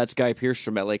like, "Oh, that's Guy Pearce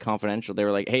from LA Confidential." They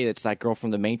were like, "Hey, that's that girl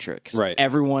from The Matrix." Right.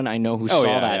 Everyone I know who saw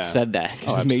yeah, that yeah. said that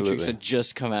because Oh, The Matrix absolutely. had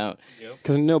just come out.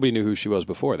 Because nobody knew who she was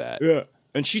before that. Yeah,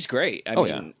 and she's great. I Oh,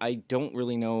 mean, yeah. I don't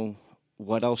really know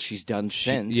what else she's done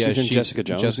since. Yeah, She's in Jessica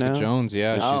Jones Jessica now? Jones,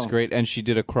 yeah, she's Oh. great, and she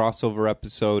did a crossover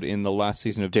episode in the last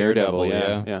season of Daredevil.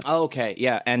 Daredevil. Yeah. Oh, okay,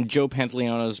 yeah, and Joe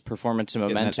Pantoliano's performance in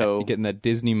Memento getting that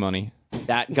Disney money.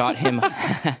 that got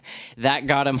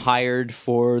him hired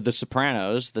for The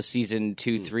Sopranos, the season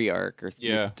 2-3 arc or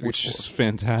three, which 4. is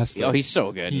fantastic. Oh, he's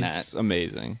so good in that. He's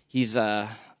amazing. He's I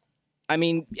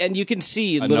mean, and you can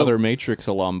see Another Matrix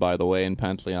alum, by the way, in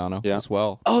Pantoliano Yeah. as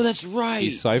well. Oh, that's right.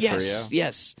 He's Cypher, yes, yeah.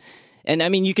 yes. And I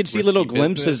mean, you could see Risky little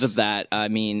glimpses business. of that. I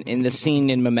mean, in the scene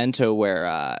in Memento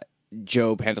where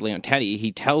Joe Pantoliano Teddy,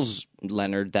 he tells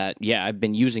Leonard that, yeah, I've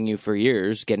been using you for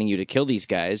years, getting you to kill these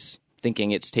guys, thinking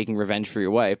it's taking revenge for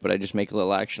your wife, but I just make a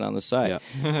little action on the side.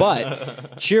 Yeah.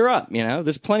 But cheer up,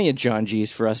 there's plenty of John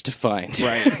G's for us to find.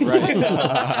 Right.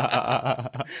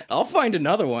 I'll find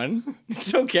another one.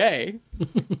 It's okay.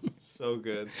 So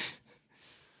good.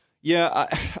 Yeah,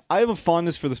 I have a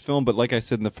fondness for this film, but like I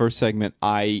said in the first segment,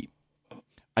 I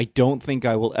don't think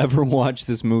I will ever watch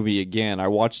this movie again. I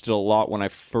watched it a lot when I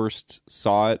first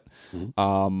saw it.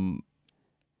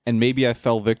 And maybe I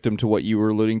fell victim to what you were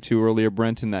alluding to earlier,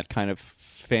 Brent, in that kind of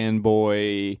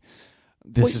fanboy,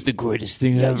 this is the greatest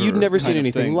thing ever. You'd never kind seen of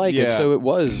anything thing. like it, Yeah. so it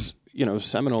was,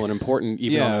 seminal and important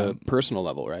even on Yeah. a personal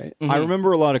level, right? I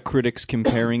remember a lot of critics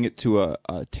comparing it to a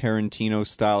Tarantino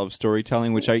style of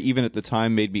storytelling, which even at the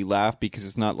time made me laugh because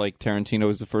it's not like Tarantino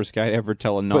was the first guy to ever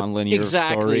tell a non-linear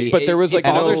Exactly. story. But there was, like,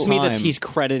 it bothers no me that time. he's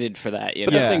credited for that.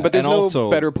 But that's the thing, but there's and no also-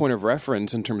 better point of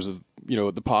reference in terms of,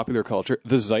 the popular culture,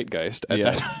 the zeitgeist at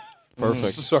Yeah. that time.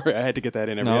 Perfect. Sorry, I had to get that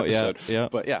in every No, episode. yeah.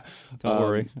 But yeah. Don't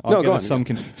worry. No, I'll go get on.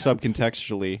 it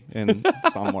subcontextually in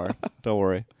somewhere. Don't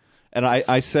worry. And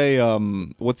I say,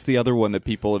 what's the other one that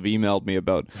people have emailed me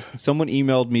about? Someone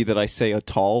emailed me that I say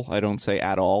at all. I don't say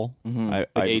at all. Like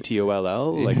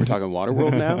ATOLL, like we're talking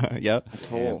Waterworld now. Yeah.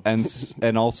 Atoll.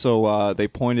 And also they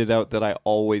pointed out that I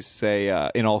always say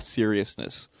in all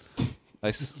seriousness. I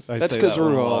That's say because that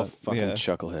one we're a all lot. fucking Yeah.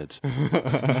 chuckleheads.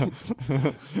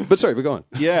 But sorry, but go on.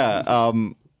 Yeah.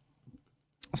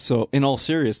 So in all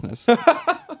seriousness.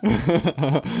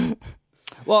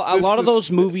 Well, a lot of those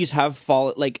movies have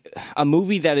fallen. Like a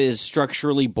movie that is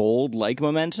structurally bold, like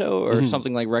Memento, or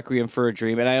something like Requiem for a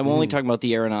Dream. And I'm only talking about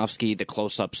the Aronofsky, the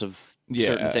close-ups of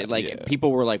certain things. Like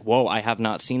people were like, "Whoa, I have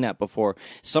not seen that before."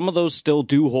 Some of those still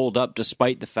do hold up,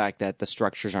 despite the fact that the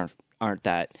structures aren't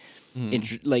that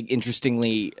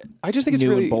interestingly. I just think it's new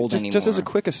really and bold just as a anymore.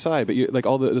 quick aside, but like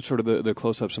all the sort of the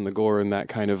close-ups and the gore and that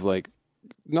kind of like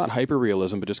not hyper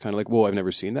realism, but just kind of like, whoa, I've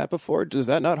never seen that before. Does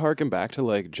that not harken back to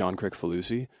like John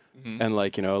Crick-Falusi and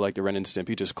like like the Ren and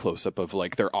Stimpy just close up of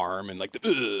like their arm and like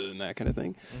the and that kind of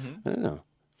thing? I don't know.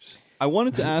 I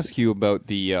wanted to ask you about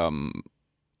the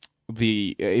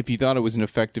if you thought it was an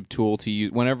effective tool to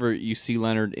use whenever you see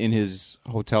Leonard in his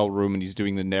hotel room and he's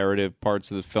doing the narrative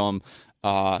parts of the film.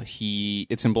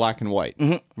 it's in black and white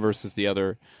versus the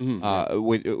other,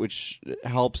 which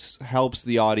helps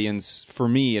the audience. For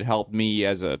me, it helped me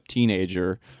as a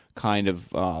teenager kind of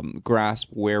grasp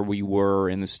where we were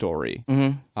in the story.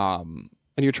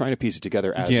 And you're trying to piece it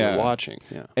together as you're watching.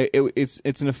 Yeah,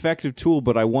 it's an effective tool,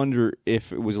 but I wonder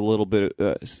if it was a little bit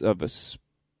of a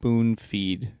spoon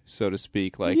feed, so to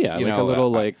speak. Like, yeah, you like know, a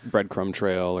little like breadcrumb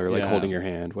trail, or like holding your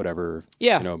hand, whatever.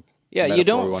 Yeah. You know, Yeah, you metaphor we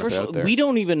don't. wanna First put of out all, there. we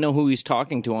don't even know who he's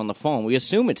talking to on the phone. We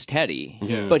assume it's Teddy,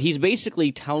 but he's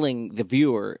basically telling the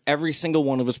viewer every single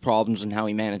one of his problems and how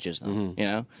he manages them. You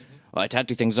know, well, I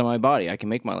tattoo things on my body. I can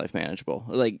make my life manageable.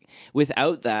 Like,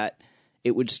 without that,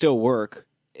 it would still work.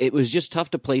 It was just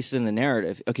tough to place in the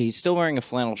narrative. Okay, he's still wearing a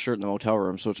flannel shirt in the motel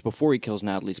room, so it's before he kills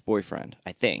Natalie's boyfriend,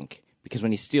 I think. Because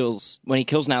when he kills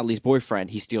Natalie's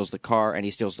boyfriend, he steals the car and he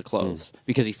steals the clothes.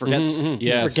 Because he forgets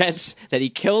forgets that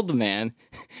he killed the man,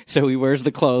 so he wears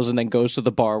the clothes and then goes to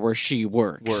the bar where she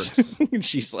works. And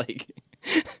she's like,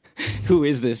 who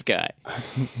is this guy?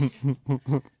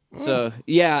 So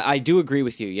yeah, I do agree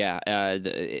with you. Yeah,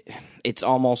 it's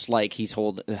almost like he's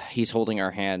holding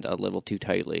our hand a little too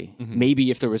tightly.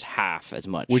 Maybe if there was half as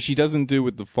much, which he doesn't do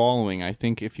with The Following. I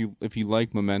think if you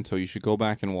like Memento, you should go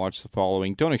back and watch The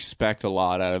Following. Don't expect a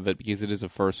lot out of it because it is a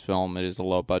first film. It is a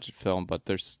low budget film, but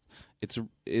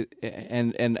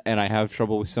and I have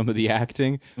trouble with some of the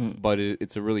acting, but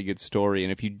it's a really good story.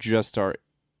 And if you just are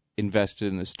invested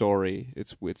in the story,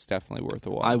 it's definitely worth a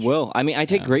watch. I will. I mean, I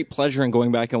take great pleasure in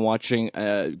going back and watching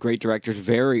great directors'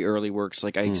 very early works.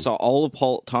 Like, I saw all of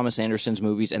Paul Thomas Anderson's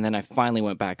movies, and then I finally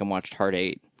went back and watched Hard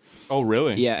Eight. Oh,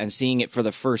 really? Yeah, and seeing it for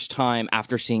the first time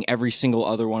after seeing every single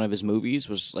other one of his movies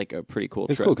was like a pretty cool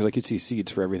It's trip. cool because I could see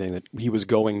seeds for everything that he was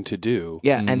going to do.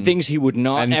 Yeah, and things he would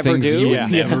not And ever things do. you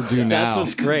would never do now. That's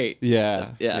what's great. Yeah.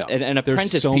 Yeah. An There's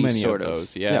apprentice so piece, many sort of of.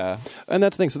 those. Yeah. And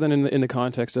that's the thing. So then in the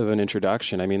context of an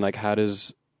introduction, I mean, like, how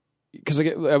does... Because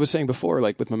I was saying before,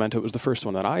 like with Memento, it was the first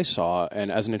one that I saw,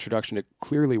 and as an introduction, it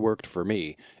clearly worked for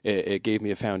me. It gave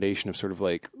me a foundation of sort of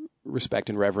like respect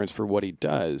and reverence for what he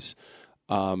does.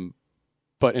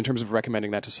 But in terms of recommending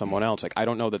that to someone else, like, I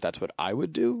don't know that that's what I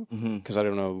would do, because I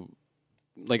don't know.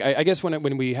 Like, I guess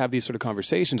when we have these sort of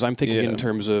conversations, I'm thinking in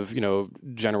terms of, you know,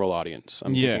 general audience.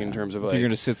 I'm thinking in terms of, like, you're going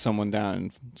to sit someone down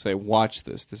and say, "Watch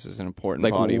this. This is an important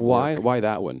like, body of work." why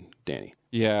that one, Danny?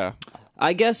 Yeah.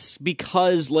 I guess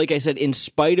because, like I said, in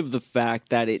spite of the fact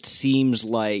that it seems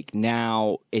like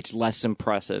now it's less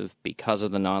impressive because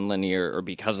of the nonlinear or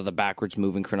because of the backwards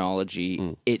moving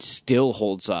chronology, it still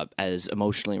holds up as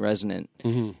emotionally resonant,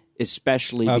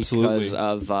 especially because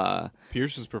of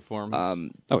Pierce's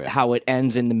performance. how it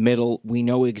ends in the middle. We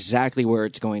know exactly where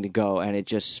it's going to go, and it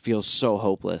just feels so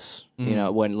hopeless. You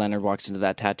know, when Leonard walks into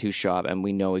that tattoo shop, and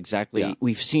we know exactly,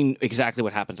 we've seen exactly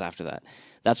what happens after that.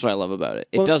 That's what I love about it.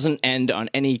 It doesn't end on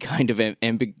any kind of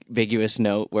ambiguous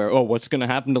note where, oh, what's going to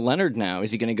happen to Leonard now?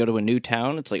 Is he going to go to a new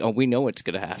town? It's like, oh, we know what's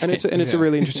going to happen. And it's a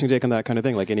really interesting take on that kind of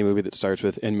thing. Like any movie that starts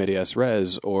with in medias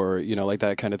res, or, you know, like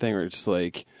that kind of thing, where it's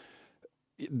like,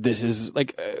 this is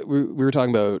like we were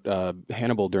talking about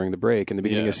Hannibal during the break. In the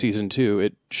beginning of season 2,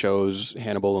 it shows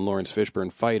Hannibal and Lawrence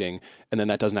Fishburne fighting, and then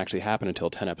that doesn't actually happen until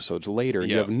 10 episodes later.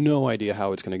 You have no idea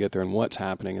how it's going to get there and what's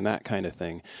happening and that kind of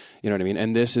thing. You know what I mean?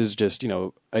 And this is just, you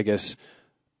know, I guess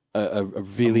a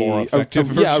really more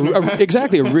effective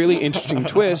exactly, a really interesting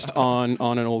twist on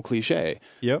an old cliche.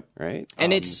 Yep. Right.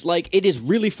 And it's like, it is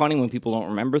really funny when people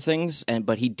don't remember things,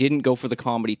 but he didn't go for the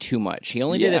comedy too much. He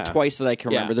only did it twice that I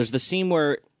can remember. There's the scene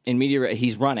where in media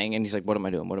he's running and he's like, what am I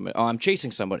doing? Oh, I'm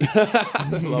chasing somebody.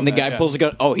 And the guy pulls a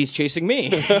gun. Oh, he's chasing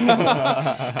me.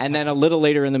 And then a little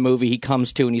later in the movie, he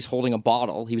comes to and he's holding a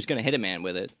bottle. He was going to hit a man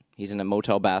with it. He's in a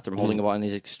motel bathroom holding a bottle, and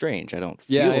he's like, strange, I don't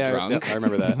feel drunk. I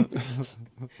remember that.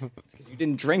 It's because you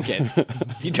didn't drink it.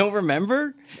 You don't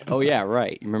remember? Oh, yeah,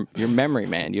 right. Your memory,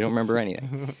 man. You don't remember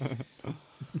anything.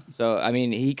 So, I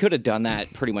mean, he could have done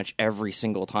that pretty much every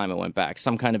single time it went back.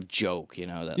 Some kind of joke, you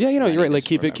know. That Yeah, you know, you're right. Like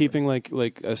remember. keeping like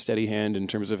a steady hand in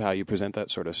terms of how you present that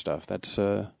sort of stuff. That's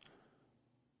no,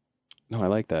 I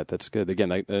like that. That's good. Again,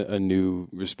 like a new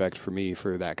respect for me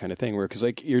for that kind of thing. Where because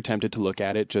like you're tempted to look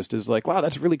at it just as like, wow,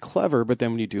 that's really clever. But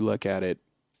then when you do look at it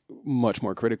much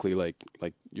more critically, like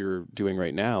you're doing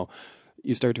right now,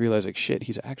 you start to realize like, shit,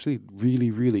 he's actually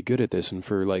really, really good at this. And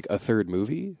for like a third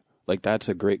movie, like that's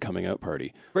a great coming out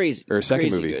party. Crazy. Or a second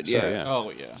crazy movie. Good, Sorry, yeah. Oh,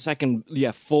 yeah. Second,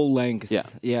 full length. Yeah.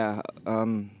 Yeah.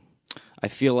 I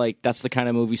feel like that's the kind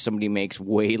of movie somebody makes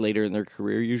way later in their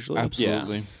career usually.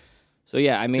 Absolutely. So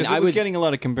yeah, I mean, I was getting a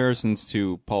lot of comparisons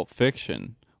to Pulp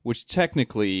Fiction, which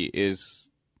technically is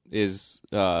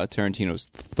Tarantino's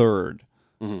third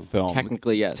film.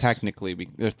 technically, yes. Technically,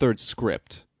 their third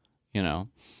script, you know.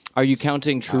 Are you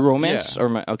counting True Romance yeah. or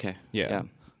my? Okay, Yeah.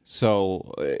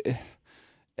 So,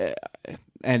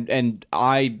 and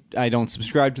I don't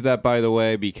subscribe to that, by the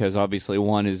way, because obviously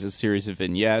one is a series of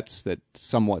vignettes that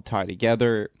somewhat tie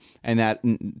together, and that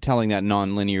telling that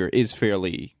non-linear is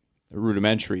fairly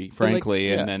rudimentary,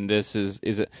 frankly, and then this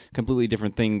is a completely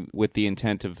different thing with the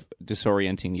intent of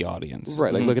disorienting the audience.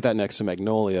 Right, like look at that next to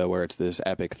Magnolia, where it's this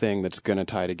epic thing that's going to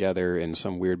tie together in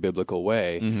some weird biblical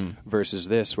way, versus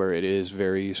this, where it is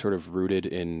very sort of rooted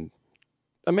in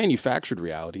a manufactured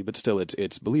reality, but still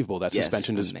it's believable. That Yes,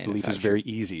 suspension of disbelief is very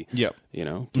easy, Yep.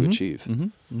 to achieve.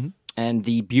 And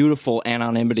the beautiful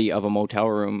anonymity of a motel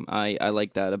room, I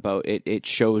like that about it. It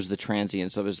shows the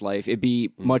transience of his life. It'd be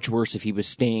much worse if he was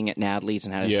staying at Natalie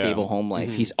and had a stable home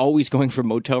life. He's always going from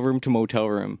motel room to motel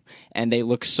room, and they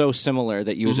look so similar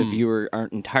that you as a viewer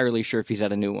aren't entirely sure if he's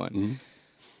at a new one.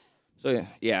 So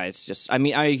yeah, it's just. I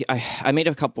mean, I made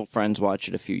a couple friends watch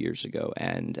it a few years ago,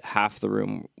 and half the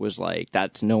room was like,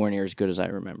 "That's nowhere near as good as I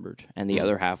remembered," and the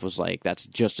other half was like, "That's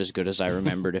just as good as I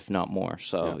remembered, if not more."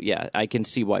 So yeah, I can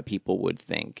see why people would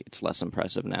think it's less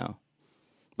impressive now,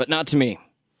 but not to me.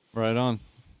 Right on.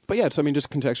 But yeah, so I mean,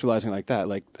 just contextualizing like that,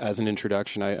 like as an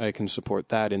introduction, I can support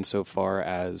that insofar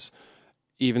as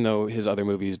even though his other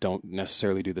movies don't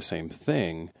necessarily do the same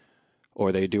thing,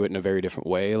 or they do it in a very different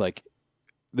way, like.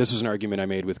 This was an argument I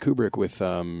made with Kubrick with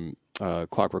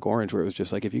Clockwork Orange, where it was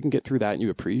just like, if you can get through that and you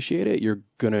appreciate it, you're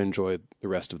going to enjoy the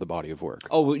rest of the body of work.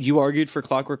 Oh, you argued for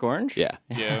Clockwork Orange? Yeah.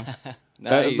 Yeah.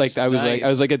 Nice, I was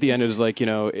nice. like at the end, it was like,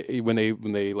 when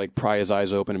they like pry his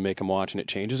eyes open and make him watch and it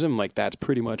changes him, like that's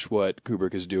pretty much what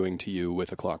Kubrick is doing to you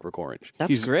with A Clockwork Orange.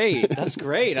 That's great. That's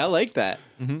great. I like that.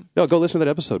 No, go listen to that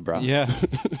episode, bro. Yeah.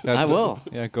 I will.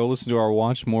 Yeah, go listen to our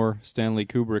Watch More Stanley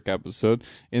Kubrick episode.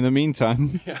 In the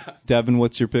meantime, Devin,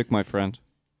 what's your pick, my friend?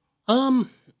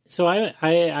 So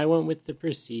I went with The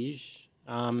Prestige,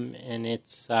 and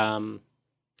it's I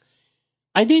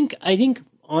think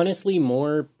honestly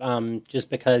more just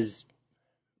because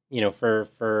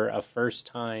for a first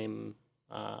time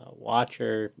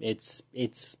watcher, it's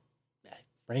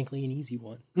frankly an easy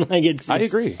one. I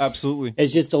agree. Absolutely.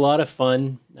 It's just a lot of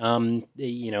fun.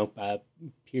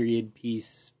 Period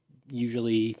piece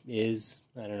usually is,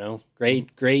 I don't know,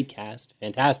 great cast,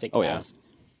 fantastic cast.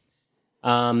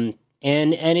 And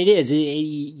it is,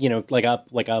 like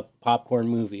a popcorn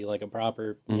movie, like a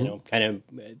proper, kind of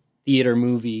theater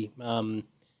movie.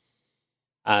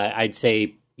 I'd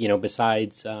say,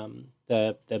 besides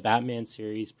the Batman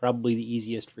series, probably the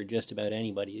easiest for just about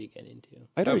anybody to get into.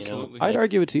 I'd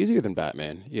argue it's easier than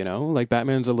Batman. Like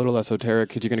Batman's a little esoteric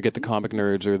because you're going to get the comic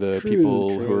nerds or the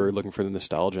people who are looking for the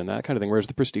nostalgia and that kind of thing. Whereas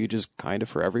The Prestige is kind of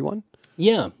for everyone.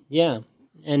 Yeah,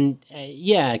 and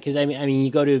because I mean,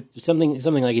 you go to something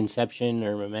like Inception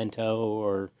or Memento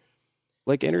or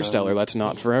like Interstellar. That's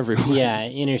not for everyone. Yeah,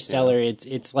 Interstellar. Yeah.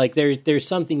 It's like there's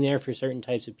something there for certain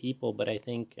types of people, but I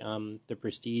think The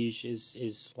Prestige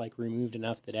is like removed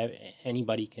enough that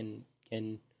anybody can.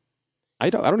 I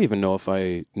don't even know if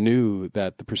I knew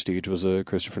that The Prestige was a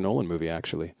Christopher Nolan movie.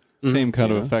 Actually, same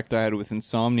kind of effect I had with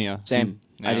Insomnia. Same.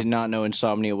 Yeah. I did not know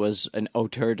Insomnia was an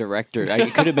auteur director.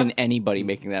 It could have been anybody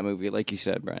making that movie, like you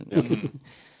said, Brent.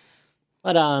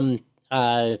 But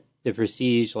The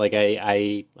Prestige, like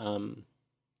I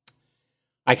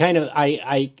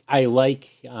like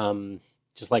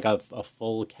just like a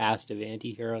full cast of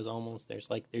anti-heroes almost. There's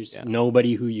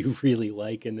nobody who you really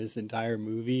like in this entire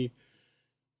movie.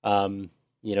 The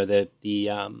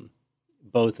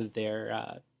both of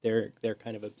their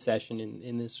kind of obsession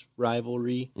in this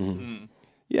rivalry. Mm-hmm.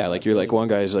 Yeah, like you're like one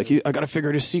guy's like, I got to figure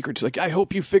out his secrets. Like, I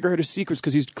hope you figure out his secrets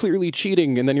because he's clearly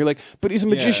cheating. And then you're like, but he's a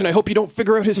magician. I hope you don't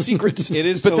figure out his secrets. It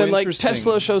is, but so then like interesting.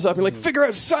 Tesla shows up and like figure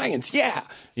out science. Yeah,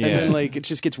 and then like it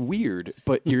just gets weird.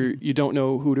 But you don't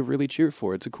know who to really cheer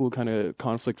for. It's a cool kind of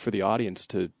conflict for the audience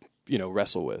to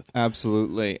wrestle with.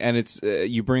 Absolutely. And it's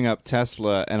you bring up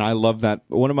Tesla, and I love that.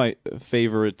 One of my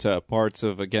favorite parts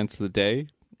of Against the Day,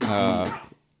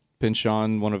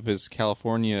 Pynchon, one of his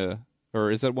California. Or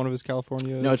is that one of his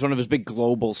California? No, it's one of his big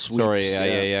global sweeps. Sorry,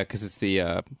 yeah, because it's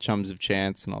the Chums of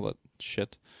Chance and all that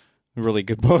shit. Really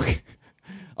good book.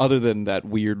 Other than that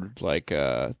weird, like,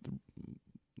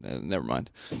 never mind.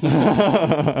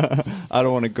 I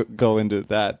don't want to go into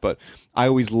that, but I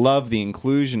always love the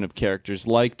inclusion of characters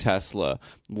like Tesla,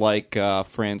 like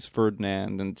Franz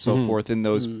Ferdinand, and so forth in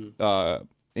those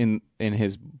in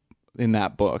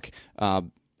that book.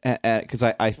 Because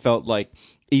I felt like,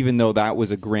 even though that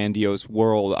was a grandiose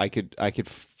world, I could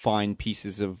find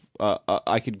pieces of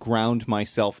I could ground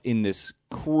myself in this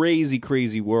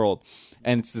crazy world,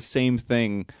 and it's the same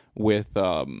thing with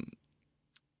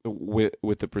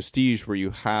with the Prestige, where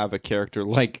you have a character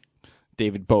like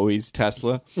David Bowie's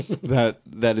Tesla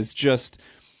that is just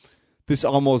this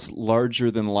almost larger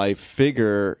than life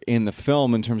figure in the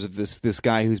film, in terms of this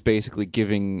guy who's basically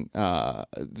giving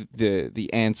the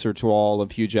answer to all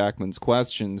of Hugh Jackman's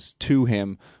questions to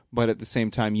him, but at the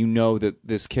same time, you know that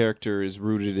this character is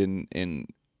rooted in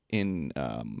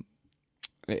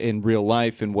real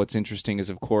life. And what's interesting is,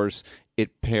 of course,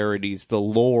 it parodies the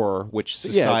lore which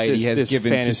society has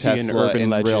given to fantasy and Tesla urban in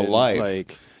legend, real life.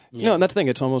 like. No, and that's the thing.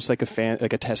 It's almost like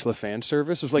a Tesla fan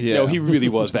service. It's like, no, he really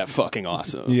was that fucking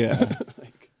awesome. Yeah.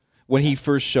 When he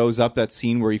first shows up, that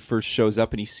scene where he first shows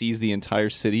up and he sees the entire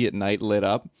city at night lit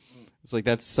up, it's like,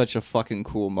 that's such a fucking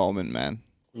cool moment, man.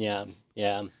 Yeah.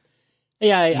 No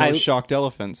I shocked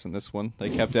elephants in this one. They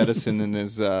kept Edison in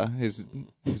his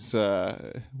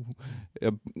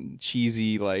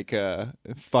cheesy, like,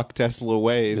 fuck Tesla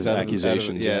ways. His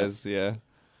accusations, yeah.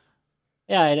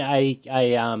 Yeah,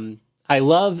 and I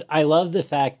love the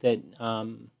fact that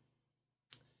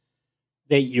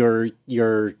that you're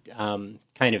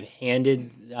kind of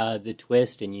handed the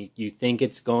twist, and you think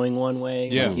it's going one way.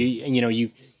 Yeah. Like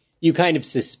you kind of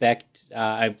suspect.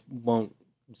 I won't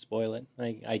spoil it,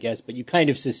 I guess, but you kind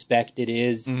of suspect it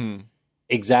is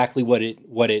exactly what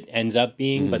it ends up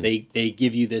being. But they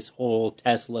give you this whole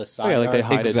Tesla side. Like they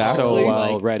hide Exactly. it so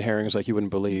well. Like, red herrings, like you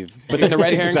wouldn't believe. But then the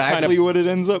red herrings exactly kind of, what it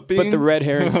ends up being. but the red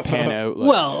herrings pan out. Like,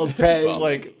 well,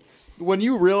 like, when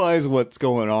you realize what's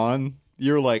going on,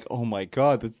 you're like, oh my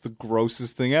god, that's the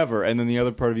grossest thing ever. And then the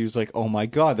other part of you is like, oh my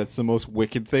god, that's the most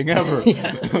wicked thing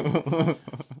ever.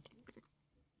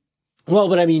 well,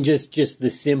 but I mean, just the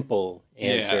simple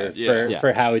answer Yeah.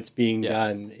 for how it's being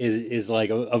done is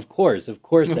like, of course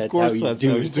that's how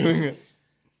he's doing it.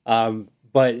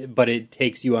 But it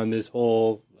takes you on this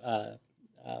whole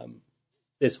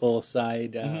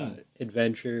side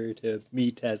adventure to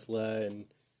meet Tesla, and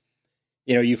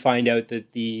you find out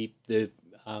that the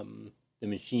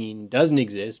machine doesn't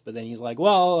exist, but then he's like,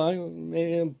 well,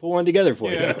 maybe I'll put one together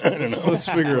for you. I don't know. Let's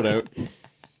figure it out.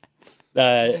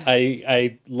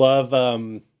 I love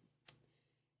the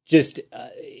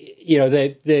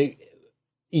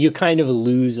you kind of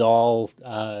lose all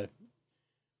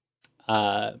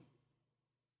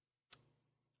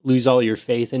your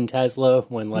faith in Tesla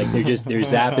when, like, they're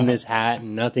zapping this hat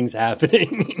and nothing's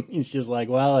happening. He's just like,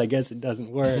 well, I guess it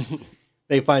doesn't work.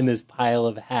 They find this pile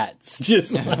of hats,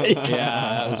 just like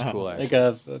that was cool. like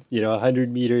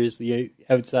 100 meters the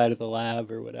outside of the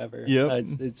lab or whatever. Yep.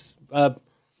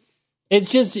 It's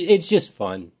just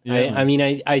fun. Yeah. I mean,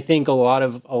 I think a lot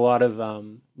of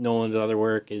Nolan's other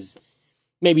work is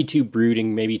maybe too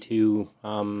brooding, maybe too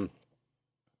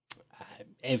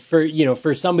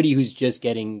for somebody who's just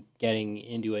getting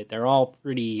into it. They're all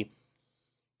pretty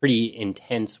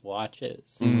intense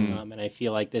watches, and I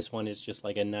feel like this one is just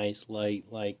like a nice light,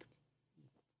 like,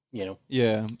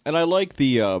 Yeah, and I like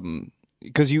the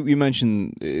because you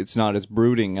mentioned it's not as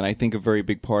brooding, and I think a very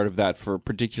big part of that, for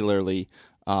particularly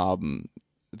the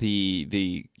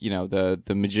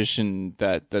magician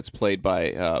that's played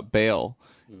by Bale,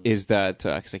 is that,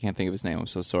 because I can't think of his name, I'm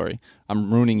so sorry.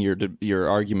 I'm ruining your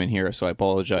argument here, so I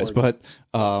apologize. But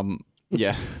is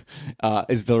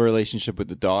the relationship with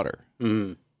the daughter.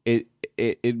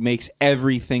 It makes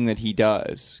everything that he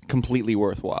does completely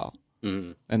worthwhile,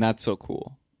 and that's so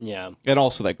cool. Yeah, And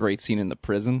also that great scene in the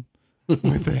prison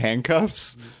with the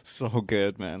handcuffs, so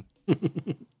good, man.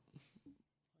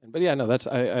 But yeah, no, that's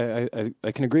I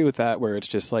can agree with that, where it's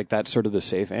just like that's sort of the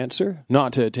safe answer,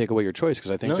 not to take away your choice,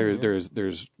 because I think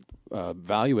there's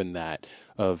value in that,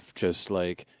 of just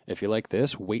like, if you like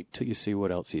this, wait till you see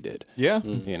what else he did. Yeah,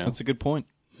 that's a good point.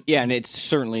 Yeah, and it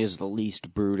certainly is the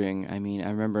least brooding. I mean,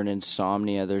 I remember in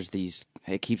Insomnia,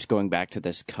 it keeps going back to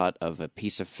this cut of a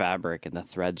piece of fabric and the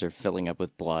threads are filling up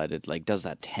with blood. It like does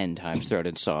that 10 times throughout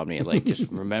Insomnia. Like,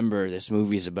 just remember, this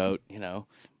movie's about,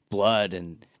 blood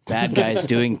and bad guys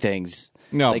doing things.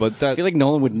 No, Like, but I feel like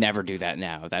Nolan would never do that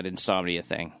now, that Insomnia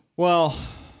thing. Well,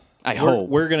 I hope.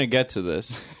 we're going to get to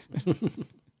this.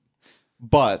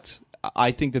 But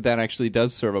I think that actually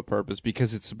does serve a purpose,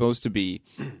 because it's supposed to be,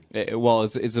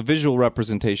 it's a visual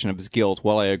representation of his guilt.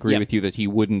 While I agree with you that he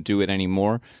wouldn't do it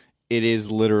anymore, it is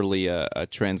literally a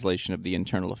translation of the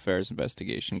internal affairs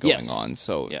investigation going on.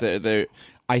 So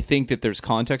I think that there's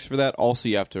context for that. Also,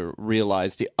 you have to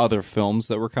realize the other films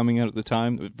that were coming out at the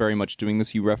time that were very much doing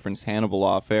this. You referenced Hannibal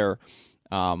off air.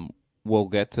 We'll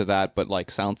get to that, but like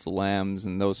Silence of the Lambs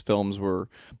and those films were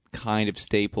kind of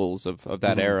staples of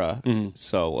that era.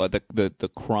 So the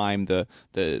crime,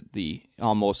 the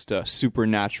almost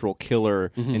supernatural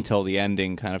killer until the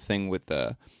ending kind of thing, with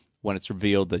when it's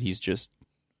revealed that he's just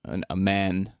a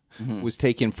man was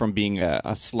taken from being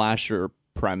a slasher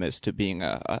premise to being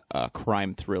a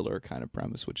crime thriller kind of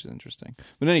premise, which is interesting.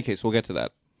 But in any case, we'll get to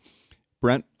that.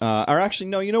 Brent, or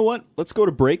actually, no, you know what? Let's go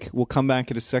to break. We'll come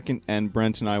back in a second, and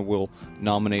Brent and I will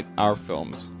nominate our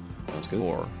films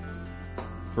for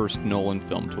first Nolan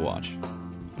film to watch.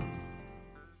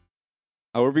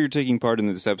 However you're taking part in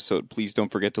this episode, please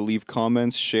don't forget to leave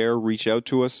comments, share, reach out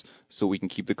to us so we can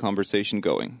keep the conversation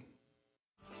going.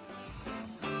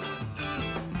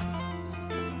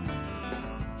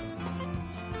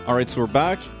 All right, so we're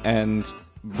back, and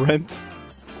Brent,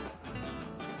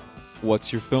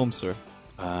 what's your film, sir?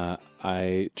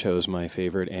 I chose my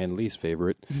favorite and least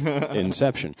favorite,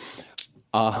 Inception.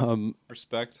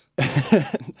 Respect.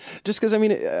 Just because, I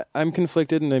mean, I'm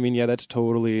conflicted, and I mean, yeah, that's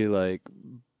totally like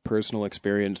personal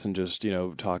experience and just, you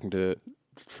know, talking to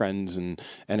friends and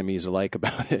enemies alike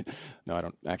about it. No, I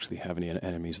don't actually have any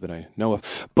enemies that I know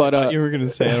of. But You were going to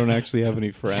say I don't actually have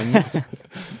any friends.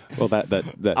 well,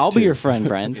 that I'll too. be your friend,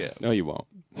 Brent. Yeah. No, you won't.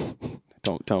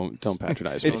 Don't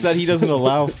patronize me. It's that he doesn't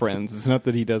allow friends. It's not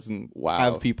that he doesn't Wow.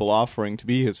 have people offering to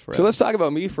be his friend. So let's talk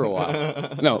about me for a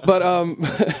while. No, but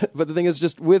but the thing is,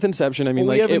 just with Inception, I mean,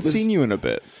 we like haven't it was, seen you in a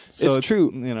bit. So it's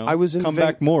true. You know, I was in come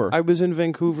back more. I was in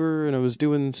Vancouver and I was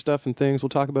doing stuff and things. We'll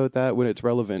talk about that when it's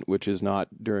relevant, which is not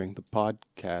during the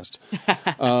podcast.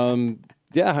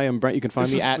 Yeah, hi, I'm Brent. You can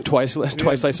find me at Twice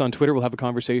Slice on Twitter. We'll have a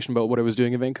conversation about what I was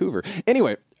doing in Vancouver.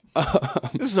 Anyway,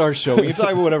 This is our show. We can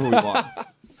talk about whatever we want.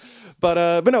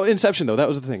 But no, Inception though, that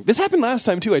was the thing. This happened last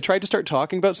time too. I tried to start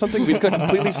talking about something, we just got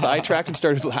completely sidetracked and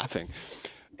started laughing.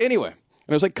 Anyway, and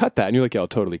I was like, cut that, and you're like, yeah, I'll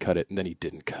totally cut it, and then he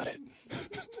didn't cut it.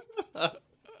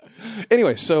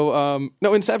 Anyway, so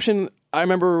no, Inception. I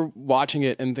remember watching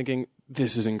it and thinking,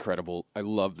 this is incredible. I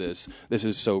love this. This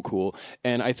is so cool.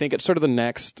 And I think it's sort of the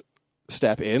next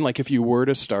step in. Like if you were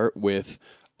to start with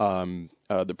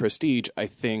The Prestige, I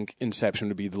think Inception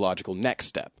would be the logical next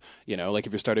step. You know, like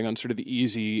if you're starting on sort of the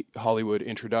easy Hollywood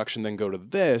introduction, then go to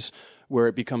this, where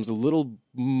it becomes a little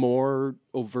more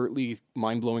overtly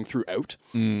mind-blowing throughout.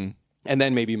 And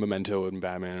then maybe Memento and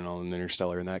Batman and all, and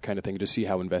Interstellar and that kind of thing to see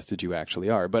how invested you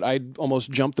actually are. But I'd almost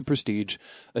jump The Prestige,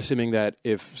 assuming that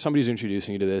if somebody's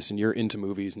introducing you to this and you're into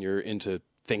movies and you're into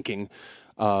thinking,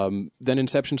 then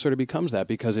Inception sort of becomes that,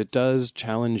 because it does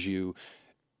challenge you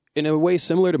in a way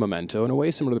similar to Memento, in a way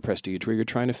similar to The Prestige, where you're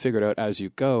trying to figure it out as you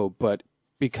go, but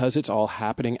because it's all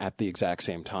happening at the exact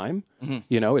same time,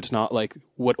 you know, it's not like,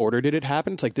 what order did it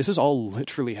happen? It's like, this is all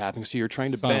literally happening, so you're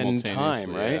trying to bend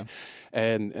time, right? Yeah.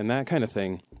 And that kind of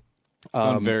thing.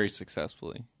 Done very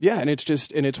successfully. Yeah, and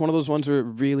it's one of those ones where it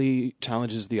really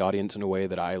challenges the audience in a way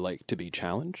that I like to be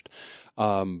challenged.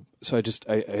 So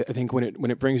I think when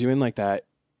it brings you in like that,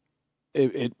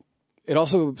 it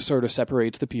also sort of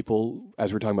separates the people,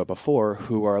 as we were talking about before,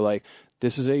 who are like,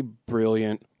 this is a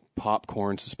brilliant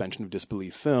popcorn suspension of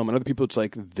disbelief film, and other people it's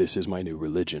like, this is my new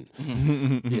religion.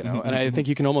 You know, and I think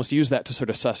you can almost use that to sort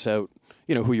of suss out,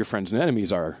 you know, who your friends and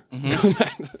enemies are.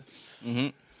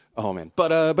 Oh man,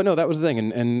 but no, that was the thing,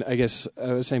 and I guess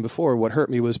I was saying before, what hurt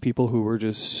me was people who were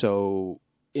just so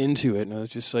into it, and I was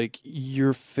just like,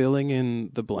 you're filling in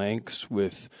the blanks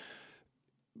with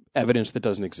evidence that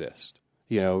doesn't exist.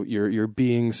 You know, you're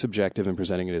being subjective and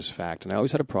presenting it as fact. And I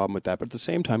always had a problem with that. But at the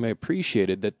same time, I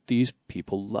appreciated that these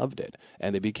people loved it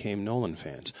and they became Nolan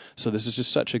fans. So this is just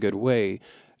such a good way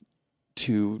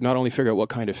to not only figure out what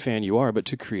kind of fan you are, but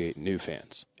to create new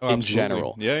fans in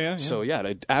general. Yeah. So yeah,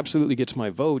 it absolutely gets my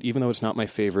vote, even though it's not my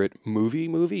favorite movie,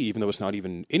 even though it's not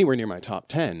even anywhere near my top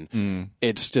 10.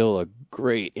 It's still a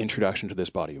great introduction to this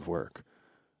body of work.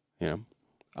 You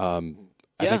know?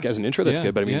 I think as an intro, that's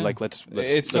good. But I mean, like, let's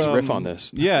riff on this.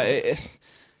 Yeah,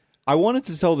 I wanted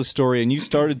to tell the story, and you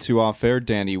started to off air,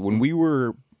 Danny, when we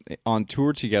were on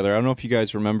tour together. I don't know if you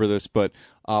guys remember this, but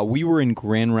we were in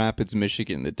Grand Rapids,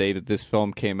 Michigan, the day that this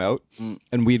film came out,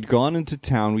 and we'd gone into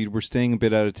town. We were staying a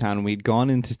bit out of town, and we'd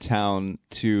gone into town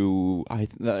to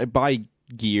buy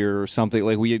gear or something.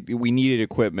 Like we needed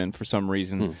equipment for some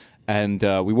reason. And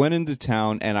we went into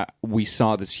town, and we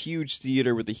saw this huge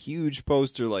theater with a huge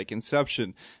poster, like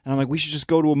Inception. And I'm like, we should just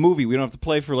go to a movie. We don't have to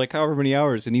play for like however many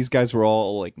hours. And these guys were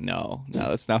all like, no,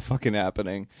 that's not fucking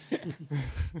happening.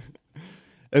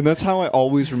 And that's how I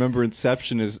always remember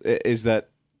Inception is that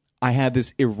I had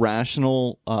this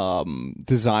irrational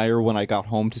desire when I got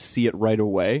home to see it right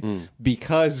away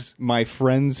because my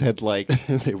friends had like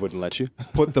They wouldn't let you.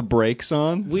 put the brakes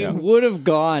on. We would have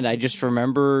gone. I just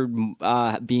remember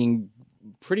being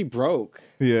pretty broke.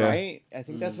 Yeah. Right? I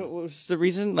think that's what was the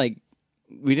reason. Like,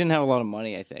 we didn't have a lot of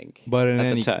money, I think. But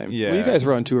at the time. yeah. Well, you guys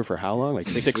were on tour for how long? Like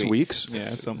 6 weeks?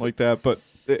 Yeah, something like that. But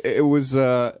it was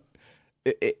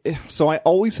so I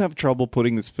always have trouble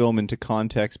putting this film into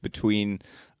context between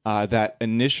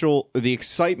the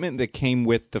excitement that came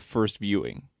with the first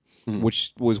viewing,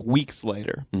 which was weeks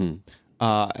later,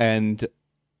 and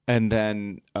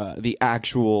then the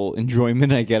actual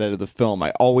enjoyment I get out of the film. I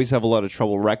always have a lot of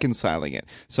trouble reconciling it.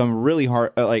 So I'm really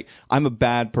hard. I'm a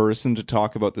bad person to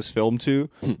talk about this film to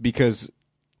because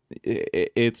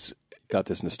it's got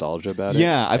this nostalgia about it.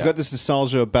 Yeah, I've got this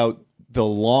nostalgia about the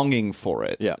longing for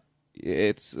it. Yeah.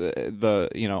 It's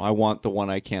I want the one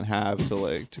I can't have,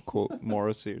 to quote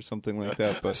Morrissey or something like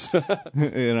that, but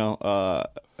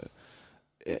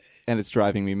and it's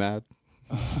driving me mad.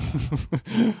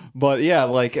 But yeah,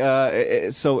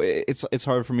 so it's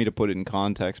hard for me to put it in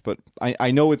context, but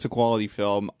I know it's a quality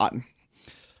film.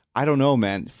 I don't know,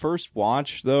 man. First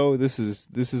watch though, this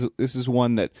is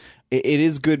one that it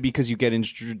is good because you get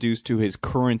introduced to his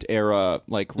current era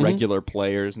regular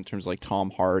players in terms of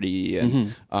Tom Hardy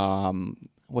and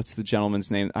what's the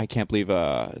gentleman's name? I can't believe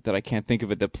that I can't think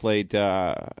of it, that played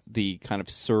the kind of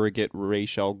surrogate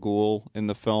Ra's al Ghul in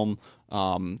the film.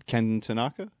 Ken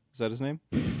Tanaka, is that his name?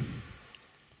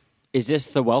 Is this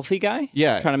the wealthy guy?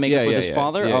 Yeah, trying to make it with his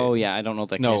father. Yeah. Oh yeah, I don't know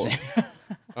that guy's name.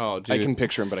 Oh, dude. I can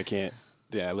picture him, but I can't.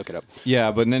 Yeah, look it up.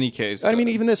 Yeah, but in any case, I mean,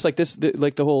 even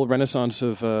the whole renaissance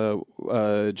of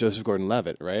Joseph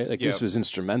Gordon-Levitt, right? This was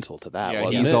instrumental to that. Yeah,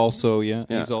 wasn't he's it?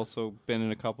 He's also been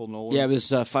in a couple Nolans. Yeah, it was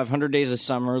 500 Days of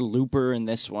Summer, Looper, and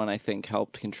this one I think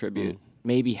helped contribute.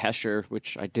 Maybe Hesher,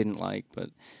 which I didn't like, but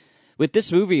with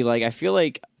this movie, I feel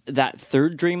like that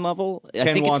third dream level.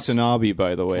 Ken Watanabe,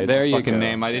 by the way. There his you fucking go.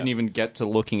 name. I didn't even get to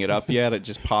looking it up yet. It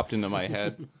just popped into my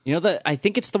head. You know that I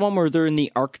think it's the one where they're in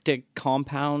the Arctic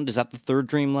compound. Is that the third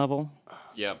dream level?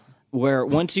 Yep. Where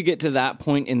once you get to that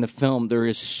point in the film, there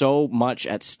is so much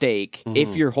at stake.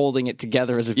 If you're holding it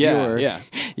together as a viewer,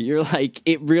 you're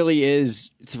it really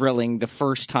is thrilling the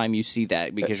first time you see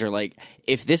that, because you're like,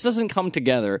 if this doesn't come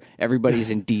together, everybody's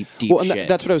in deep shit.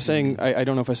 That's what I was saying. I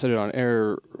don't know if I said it on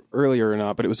air earlier or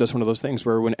not, but it was just one of those things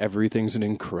where when everything's in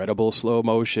incredible slow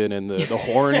motion and the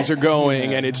horns are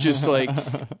going and it's just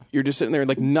you're just sitting there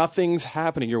nothing's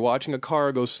happening. You're watching a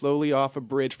car go slowly off a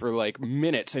bridge for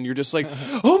minutes and you're just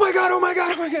oh my god.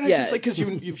 And Yeah. it's just because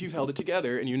you've held it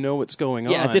together and you know what's going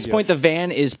on. Yeah, at this point, the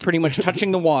van is pretty much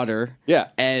touching the water. Yeah.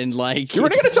 And you're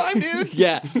running out of time, dude.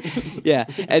 Yeah. Yeah.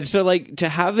 And so to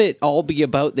have it all be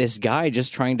about this guy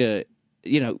just trying to,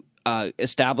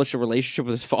 establish a relationship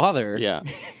with his father. Yeah.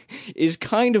 Is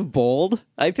kind of bold,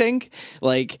 I think.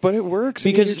 But it works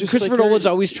because Christopher Nolan's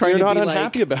always trying to be you're not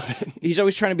unhappy about it. He's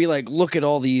always trying to be look at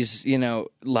all these,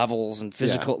 levels and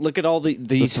physical. Look at all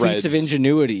these feats of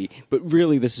ingenuity. But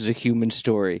really, this is a human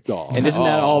story, and isn't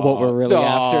that all what we're really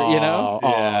after?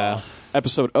 Yeah.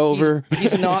 Episode over.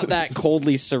 He's not that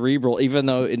coldly cerebral, even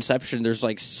though Inception, there's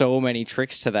so many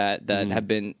tricks to that have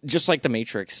been just like The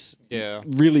Matrix. Yeah.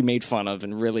 Really made fun of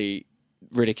and really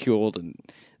ridiculed, and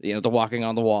the walking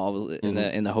on the wall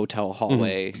in the hotel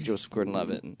hallway, Joseph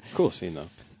Gordon-Levitt. Cool scene though.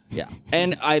 Yeah,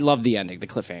 and I love the ending, the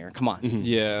cliffhanger. Come on,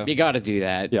 Yeah. you got to do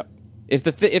that. Yep. If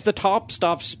the top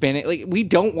stops spinning, we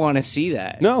don't want to see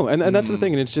that. No, and that's the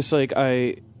thing, and it's just oh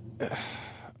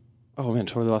man,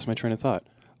 totally lost my train of thought.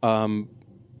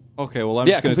 Okay, well, I'm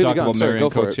Yeah, just going to talk completely gone. about Sorry, Marion go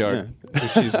for it.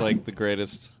 Cotillard. She's the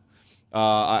greatest.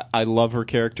 I love her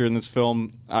character in this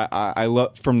film. I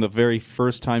love from the very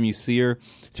first time you see her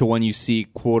to when you see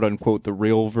quote unquote the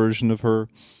real version of her.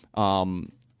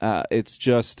 It's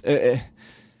just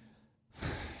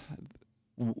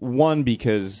one,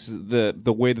 because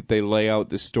the way that they lay out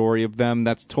the story of them,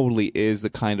 that's totally is the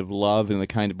kind of love and the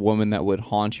kind of woman that would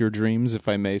haunt your dreams, if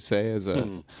I may say, as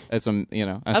a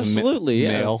Absolutely, yeah.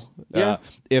 male. Yeah.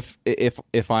 If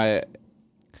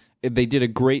they did a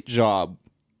great job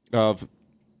of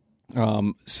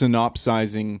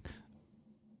synopsizing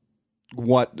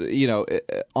what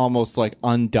almost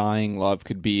undying love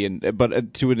could be,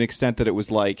 but to an extent that it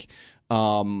was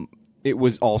it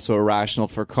was also irrational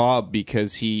for Cobb,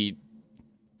 because he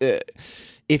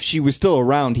if she was still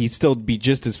around, he'd still be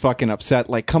just as fucking upset.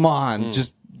 Come on,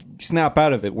 just snap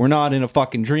out of it. We're not in a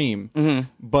fucking dream.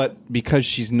 But because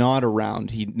she's not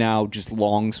around, he now just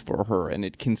longs for her, and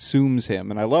it consumes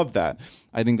him. And I love that.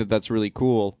 I think that that's really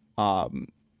cool.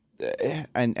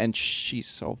 And she's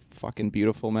so fucking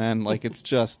beautiful, man. It's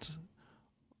just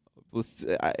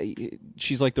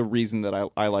she's the reason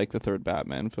that I like the third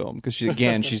Batman film, because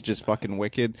she's just fucking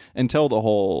wicked until the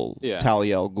whole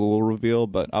Talia al Ghul reveal.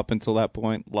 But up until that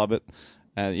point, love it.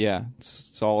 It's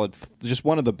solid. Just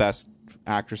one of the best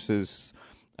actresses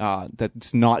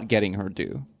that's not getting her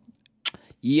due.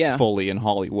 Yeah. Fully in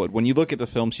Hollywood. When you look at the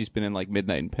films she's been in,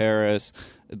 Midnight in Paris,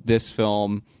 this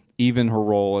film, even her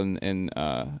role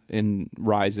in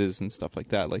Rises and stuff like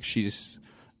that. Like she's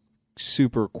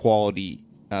super quality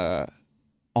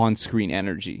on-screen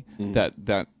energy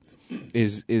that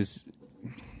is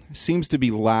seems to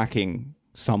be lacking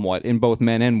somewhat in both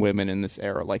men and women in this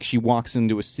era. Like she walks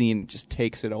into a scene and just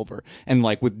takes it over, and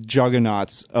like with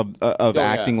juggernauts of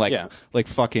acting like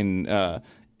fucking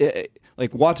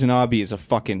like Watanabe is a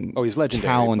fucking he's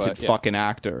legendary, talented but, yeah. fucking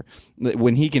actor.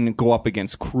 When he can go up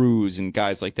against Cruise and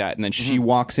guys like that, and then she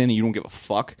walks in and you don't give a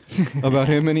fuck about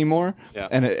him anymore. Yeah.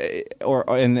 And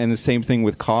and the same thing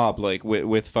with Cobb, like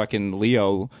with fucking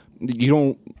Leo. You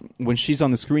don't, when she's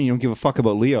on the screen, you don't give a fuck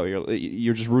about Leo.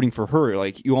 You're just rooting for her.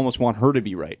 Like you almost want her to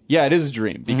be right. Yeah, it is a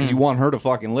dream because you want her to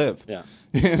fucking live. Yeah.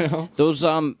 You know? Those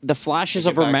the flashes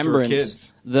of Get back to her remembrance,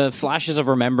 kids. the flashes of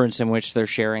remembrance in which they're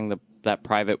sharing that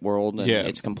private world and Yeah,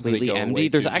 it's they completely go empty. way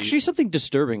There's too actually something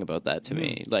disturbing about that to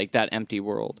me, like that empty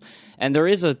world. And there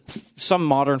is some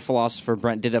modern philosopher,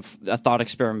 Brent, did a thought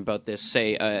experiment about this,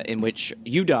 say in which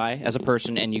you die as a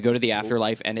person and you go to the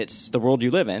afterlife and it's the world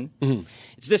you live in.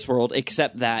 It's this world,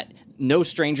 except that no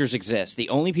strangers exist. The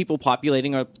only people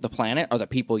populating the planet are the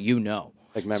people you know.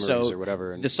 Like memories So or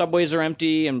whatever. The subways are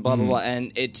empty and blah, blah, blah.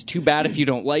 And it's too bad if you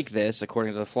don't like this,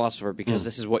 according to the philosopher, because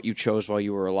this is what you chose while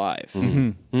you were alive.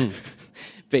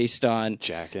 Based on...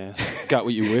 Jackass. Got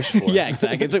what you wished for. Yeah,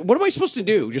 exactly. It's like, what am I supposed to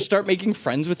do? Just start making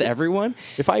friends with everyone?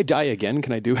 If I die again,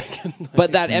 can I do it again?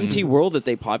 But that empty world that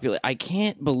they populate, I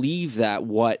can't believe that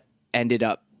what ended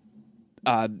up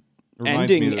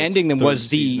Reminds me of this ending them third was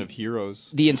season of Heroes.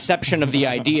 the inception of the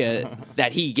idea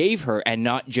that he gave her, and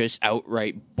not just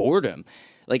outright boredom.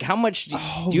 Like, how much do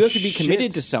you have to be committed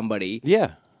shit. to somebody?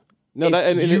 Yeah. No, If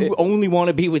that you only want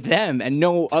to be with them and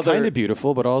no other. kind of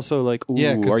beautiful, but also like, ooh,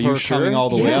 Yeah, because are you her sure? coming all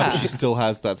the way up, Yeah. she still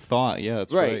has that thought. Yeah,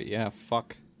 that's Right. right. Yeah,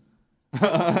 fuck.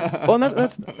 Well, and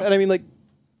that's, and I mean, like,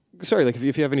 sorry, like,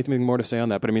 if you have anything more to say on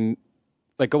that, but I mean,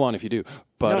 like, go on if you do. No,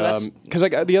 But that's- because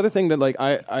like the other thing that like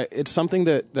I it's something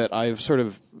that I've sort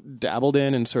of dabbled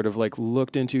in and sort of like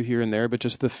looked into here and there, but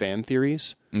just the fan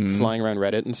theories flying around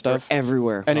Reddit and stuff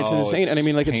everywhere. and it's Oh, insane. it's And I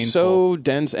mean, like, it's so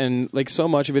dense and like so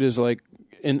much of it is like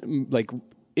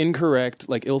incorrect,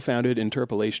 like ill-founded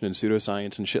interpolation and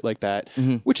pseudoscience and shit like that,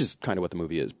 which is kind of what the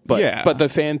movie is. But Yeah. but the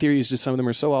fan theories, just some of them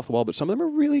are so off the wall, but some of them are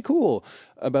really cool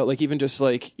about like even just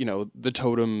like, you know, the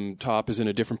totem top is in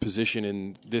a different position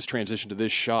in this transition to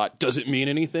this shot. Does it mean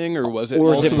anything, or was it?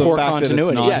 Or is Also it the poor fact that continuity?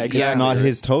 It's not, Yeah, exactly. It's not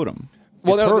his totem.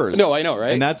 Well, it's no, hers. no, I know,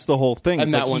 right? And that's the whole thing. And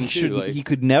It's that like one he too, shouldn't- like- he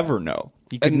could never know.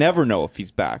 He could never know if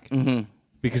he's back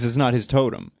because it's not his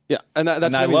totem. Yeah, and that's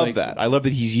And what I mean, love like, that. I love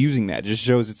that he's using that. It just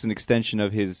shows it's an extension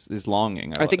of his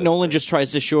longing. I think Nolan just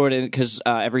tries to show it because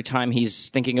every time he's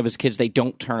thinking of his kids, they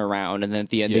don't turn around, and then at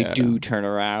the end Yeah. they do turn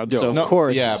around. So No, of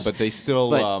course, yeah, but they still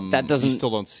But that doesn't- you still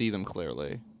don't see them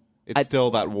clearly. It's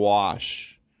still that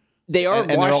wash. they are And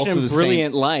they're washed also in the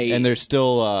brilliant same, light. and they're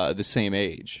still the same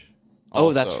age.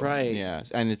 Oh, that's also. right. Yeah,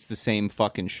 and it's the same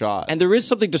fucking shot. And there is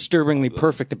something disturbingly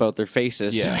perfect about their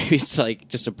faces. Yeah. So maybe it's like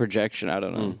just a projection. I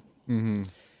don't know.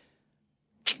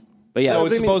 But yeah, so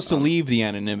it's I mean- supposed to leave the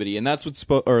anonymity, and that's what's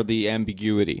or the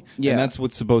ambiguity, Yeah. and that's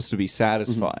what's supposed to be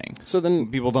satisfying. So then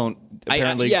People don't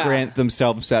apparently yeah. grant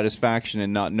themselves satisfaction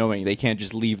in not knowing. They can't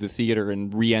just leave the theater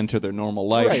and re-enter their normal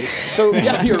life. Right. So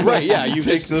yeah, you're right. Yeah, you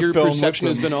Take just the your film with perception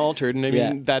has them. been altered, and I mean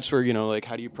Yeah. that's where, you know, like,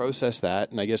 how do you process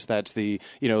that? And I guess that's the,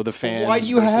 you know, the fans. Why do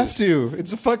you have versus- to?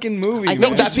 It's a fucking movie. I No,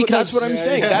 think man. that's what I'm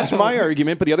saying. That's my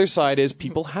argument. But the other side is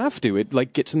people have to. It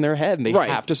like gets in their head, and they Right.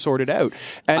 have to sort it out.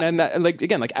 And that, and like,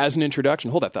 again, like, as an introduction,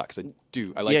 hold that thought, because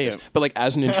I like Yeah, this. yeah. But like,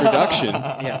 as an introduction,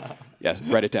 yeah. yes,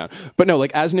 write it down. But no,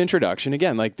 like, as an introduction,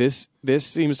 again, like, this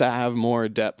seems to have more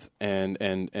depth and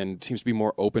seems to be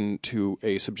more open to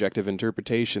a subjective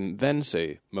interpretation than,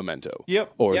 say, Memento.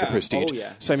 Yep. Or Yeah. The Prestige. Oh,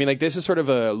 yeah. So I mean, like, this is sort of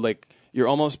a, like, you're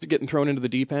almost getting thrown into the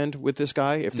deep end with this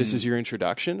guy if this is your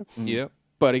introduction. Yep.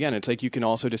 But again, it's like you can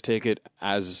also just take it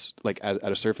as like at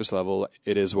a surface level,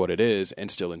 it is what it is, and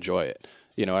still enjoy it.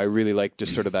 You know, I really like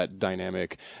just sort of that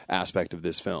dynamic aspect of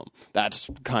this film. That's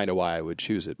kind of why I would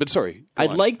choose it. But sorry, go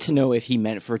I'd on. like to know if he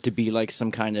meant for it to be like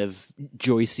some kind of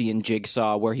Joycean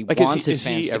jigsaw where he like wants is his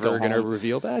he fans to ever go going to home.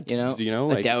 reveal that? You know? Do you know?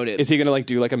 I Like, doubt it. Is he going to like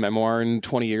do like a memoir in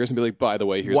 20 years and be like, by the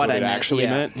way, here's what, I it meant, actually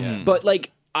yeah. meant? But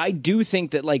like, I do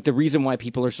think that like the reason why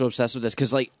people are so obsessed with this,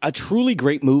 because like a truly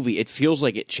great movie, it feels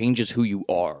like it changes who you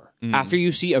are. After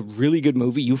you see a really good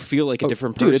movie, you feel like a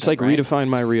different person. Dude, it's like right? redefine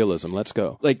my realism. Let's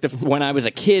go. Like when I was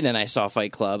a kid and I saw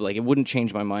Fight Club, like it wouldn't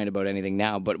change my mind about anything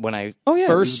now. But when I Oh, yeah, it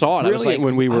first was saw it, I was brilliant like,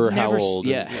 when we were I've how never old?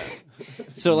 Yeah.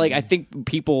 So like, I think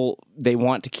people they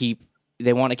want to keep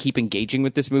engaging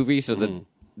with this movie, so that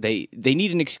they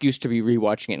need an excuse to be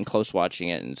rewatching it and close watching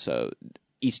it, and so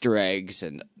Easter eggs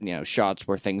and shots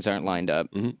where things aren't lined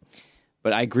up. Mm-hmm.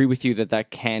 But I agree with you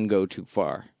that can go too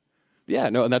far. Yeah,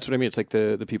 no, and that's what I mean. It's like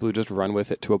the people who just run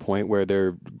with it to a point where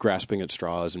they're grasping at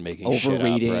straws and making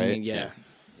Overreading, shit up, right? yeah.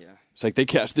 It's like they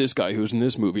cast this guy who's in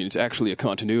this movie, and it's actually a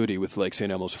continuity with like St.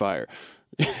 Elmo's Fire.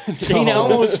 St.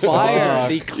 Elmo's Fire,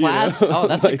 the class. Oh,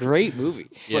 that's a great movie.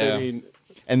 But I mean,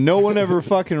 And no one ever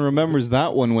fucking remembers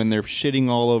that one when they're shitting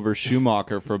all over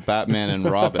Schumacher for Batman and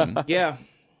Robin. Yeah.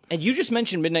 And you just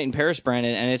mentioned Midnight in Paris,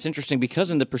 Brandon, and it's interesting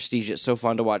because in The Prestige it's so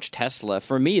fun to watch Tesla.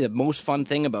 For me, the most fun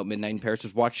thing about Midnight in Paris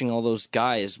was watching all those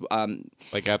guys.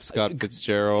 Like F. Scott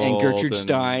Fitzgerald. And Gertrude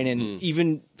Stein, and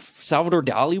even Salvador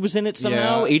Dali was in it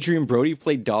somehow. Yeah. Adrian Brody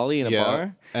played Dali in a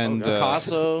bar. And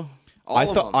Picasso. All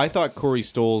of them. I thought Corey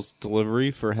Stoll's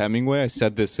delivery for Hemingway, I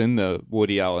said this in the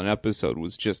Woody Allen episode,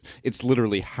 was just, it's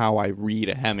literally how I read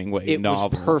a Hemingway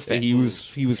novel. Was perfect. He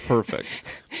was perfect.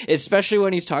 Especially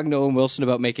when he's talking to Owen Wilson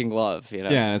about making love,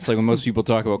 Yeah, it's like when most people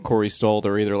talk about Corey Stoll,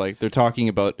 they're either like, they're talking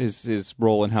about his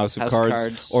role in House of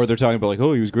Cards, or they're talking about like,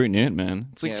 oh, he was great in Ant-Man.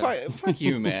 It's like, fuck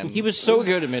you, man. He was so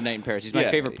good at Midnight in Paris. He's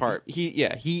my favorite part.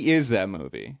 He is that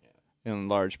movie in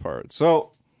large part.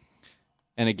 So,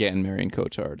 and again, Marion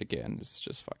Cotillard again is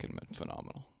just fucking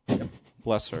phenomenal.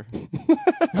 Bless her.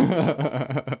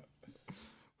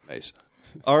 nice.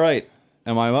 All right,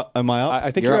 am I up?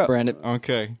 I think You're you're up, Brandon.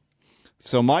 Okay.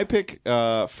 So my pick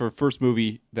for first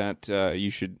movie that you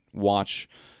should watch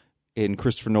in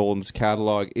Christopher Nolan's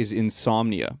catalog is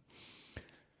Insomnia.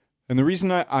 And the reason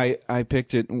I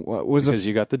picked it was because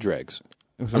you got the dregs.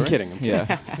 I'm kidding.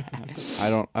 Yeah.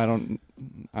 I don't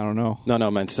know.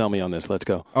 No, man, sell me on this. Let's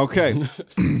go. Okay.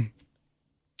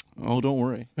 Oh, don't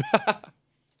worry.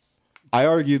 I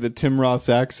argue that Tim Roth's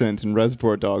accent in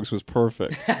Reservoir Dogs was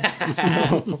perfect.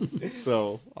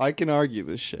 So I can argue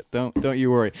this shit. Don't you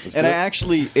worry. And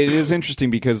it is interesting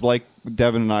because like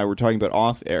Devin and I were talking about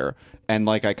off air, and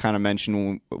like I kind of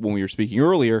mentioned when we were speaking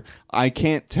earlier, I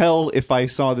can't tell if I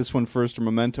saw this one first or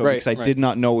Memento because I did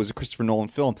not know it was a Christopher Nolan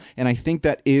film. And I think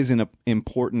that is an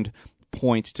important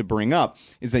point to bring up,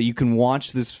 is that you can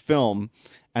watch this film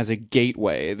as a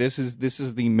gateway. This is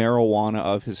the marijuana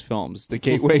of his films, the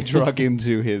gateway drug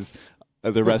into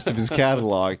the rest of his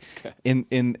catalog.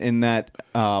 In that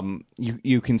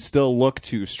you can still look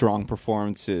to strong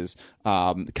performances,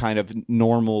 kind of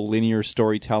normal linear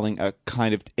storytelling, a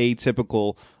kind of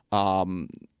atypical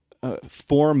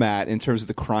format in terms of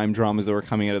the crime dramas that were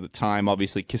coming out at the time.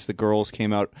 Obviously, Kiss the Girls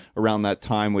came out around that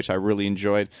time, which I really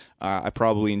enjoyed. I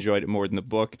probably enjoyed it more than the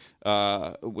book,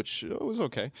 which was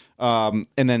okay. And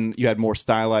then you had more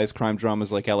stylized crime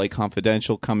dramas like L.A.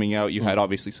 Confidential coming out. You had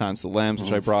obviously Silence of the Lambs,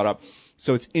 which I brought up.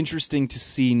 So it's interesting to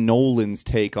see Nolan's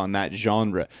take on that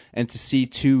genre and to see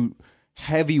two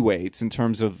heavyweights in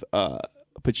terms of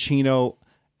Pacino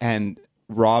and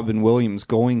Robin Williams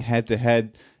going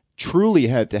head-to-head, truly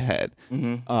head-to-head,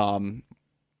 in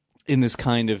this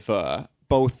kind of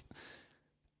both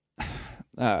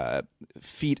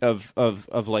feat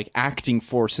of like acting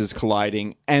forces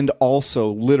colliding and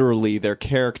also literally their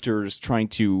characters trying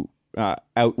to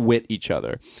outwit each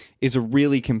other is a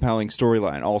really compelling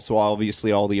storyline. Also,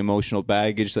 obviously, all the emotional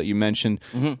baggage that you mentioned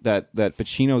that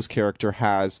Pacino's character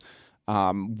has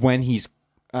when he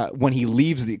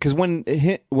leaves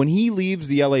when he leaves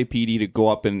the LAPD to go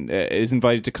up and is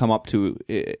invited to come up to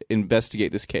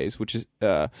investigate this case, which is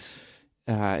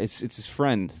it's his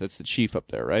friend that's the chief up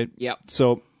there, right? Yep.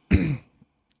 So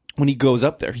when he goes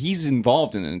up there, he's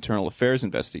involved in an internal affairs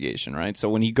investigation, right? So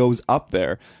when he goes up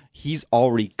there, he's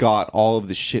already got all of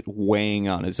the shit weighing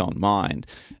on his own mind,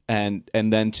 and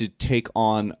then to take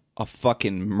on a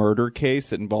fucking murder case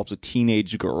that involves a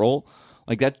teenage girl.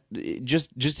 Like that,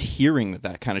 just hearing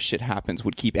that kind of shit happens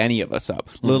would keep any of us up,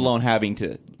 let alone having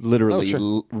to literally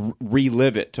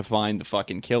relive it to find the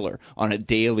fucking killer on a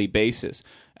daily basis.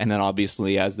 And then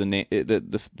obviously, as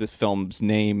the film's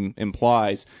name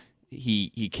implies,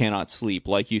 he cannot sleep,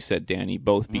 like you said, Danny,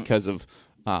 both because of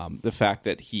the fact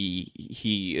that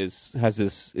he has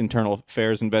this internal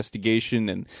affairs investigation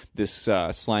and this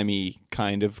slimy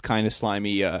kind of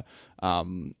slimy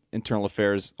internal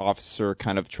affairs officer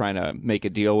kind of trying to make a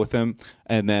deal with him,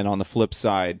 and then on the flip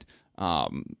side,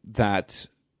 that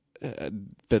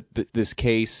this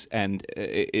case and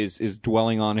is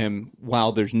dwelling on him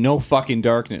while there's no fucking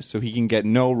darkness, so he can get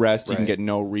no rest, he can get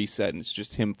no reset, and it's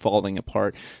just him falling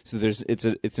apart. So it's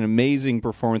an amazing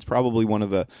performance, probably one of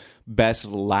the best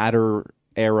latter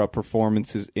era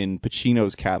performances in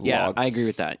Pacino's catalog. Yeah, I agree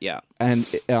with that. Yeah, and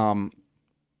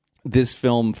this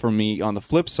film, for me, on the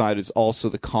flip side, is also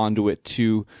the conduit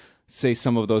to, say,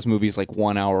 some of those movies like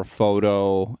 1 Hour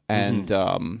Photo and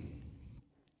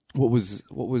what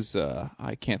was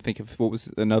I can't think of what was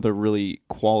another really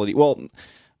quality. Well,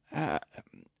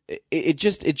 it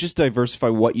just diversified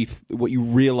what you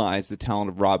realize the talent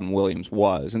of Robin Williams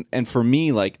was, and for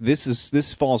me, like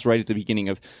this falls right at the beginning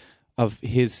of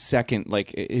his second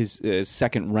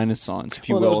second renaissance, if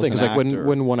you will. Those things as an like actor.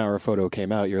 when 1 Hour Photo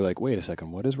came out, you're like, wait a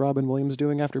second, what is Robin Williams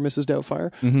doing after Mrs.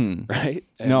 Doubtfire? Right?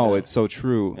 And, no, it's so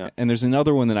true. yeah. And there's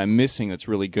another one that I'm missing that's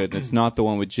really good, and it's not the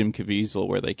one with Jim Caviezel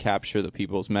where they capture the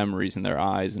people's memories in their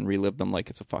eyes and relive them like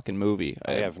it's a fucking movie.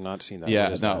 I have not seen that. Yeah,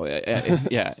 What is no, that?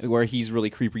 yeah, where he's really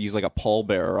creepy. He's like a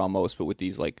pallbearer almost, but with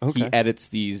these he Okay. edits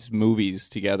these movies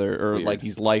together, or Weird. like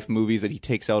these life movies that he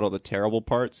takes out all the terrible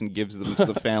parts and gives them to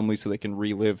the family so they can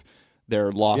relive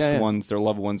their lost Yeah, yeah. ones, their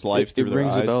loved ones' lives It through their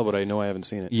rings eyes. a bell, but I know I haven't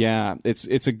seen it. Yeah, it's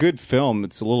a good film.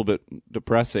 It's a little bit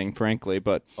depressing, frankly,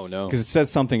 but Oh, no. because it says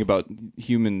something about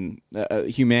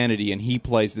humanity, and he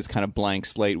plays this kind of blank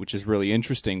slate, which is really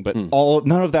interesting. But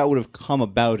none of that would have come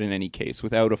about in any case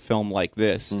without a film like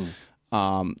this,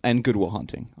 and Good Will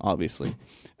Hunting, obviously.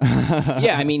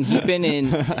 Yeah, I mean, he'd been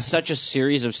in such a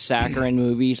series of saccharine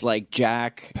movies like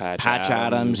Jack, Patch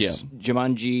Adams, Yeah.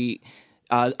 Jumanji.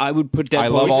 I would put I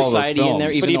Dead love Poets all those Society in there,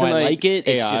 films. even But though I like it.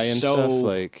 It's AI just and so stuff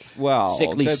like. Well,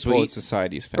 Sickly Dead sweet. Poets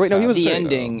Society is Wait, no, he was the sorry,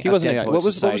 ending. He wasn't of Dead AI. Poets What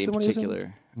was Society the one in he was in?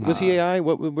 particular? Was he AI?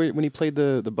 When he played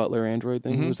the butler android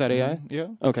thing? Was that AI? Yeah.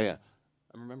 Okay, yeah.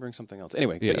 I'm remembering something else.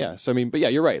 Anyway, Yeah. but yeah. So I mean, but yeah,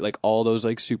 you're right. Like all those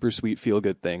like super sweet feel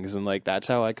good things, and like that's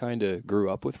how I kind of grew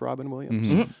up with Robin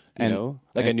Williams. You And- know,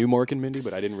 like I knew Mork and Mindy,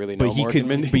 but I didn't really know But he Mork could and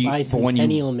Mindy. be- but when you-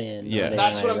 Bicentennial Man. Yeah. not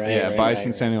That's AI, what I'm right, thinking. Yeah, right,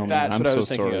 Bicentennial Man. That's I'm what I so was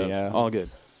thinking sorry. of. Yeah. All good.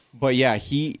 But yeah,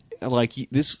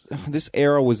 this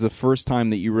era was the first time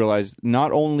that you realized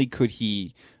not only could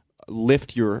he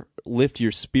lift your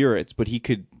spirits, but he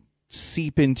could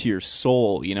seep into your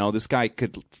soul. You know, this guy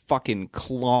could fucking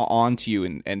claw onto you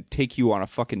and take you on a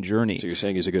fucking journey. So you're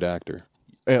saying he's a good actor?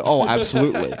 Oh,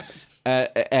 absolutely.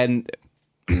 And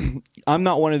I'm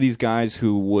not one of these guys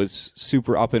who was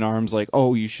super up in arms like,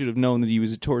 oh, you should have known that he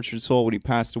was a tortured soul when he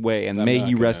passed away, and I'm may not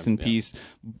he gonna- rest in yeah. peace.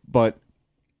 But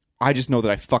I just know that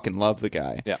I fucking love the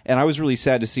guy. Yeah. And I was really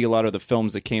sad to see a lot of the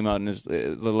films that came out in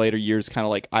the later years, kind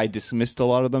of like I dismissed a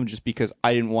lot of them just because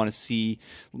I didn't want to see,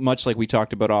 much like we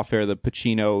talked about off air, the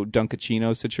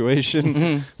Pacino-Dunkachino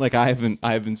situation. Like I haven't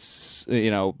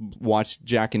watched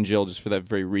Jack and Jill just for that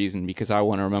very reason, because I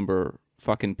want to remember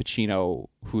fucking Pacino,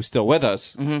 who's still with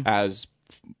us, as,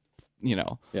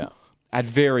 Yeah. at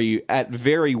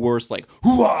very worst, like,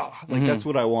 hoo-ah! Like that's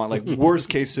what I want, like worst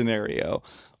case scenario.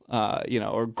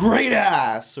 Or great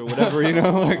ass or whatever,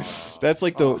 like that's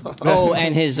like the Oh,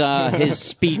 and his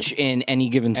speech in Any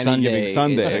Given Sunday. Given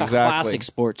Sunday, is a exactly. classic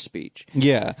sports speech.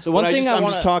 yeah. So one But thing I'm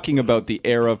wanna- just talking about the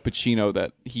era of Pacino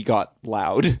that he got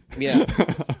loud. Yeah.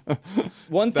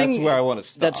 One That's thing where I want to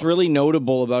stop. that's really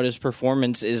notable about his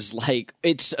performance is like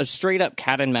it's a straight up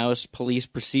cat and mouse police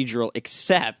procedural,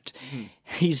 except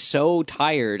he's so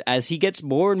tired. As he gets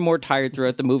more and more tired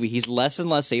throughout the movie, he's less and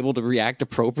less able to react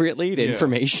appropriately to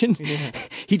information.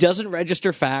 He doesn't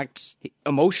register facts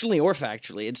emotionally or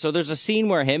factually. And so there's a scene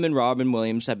where him and Robin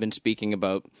Williams have been speaking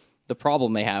about the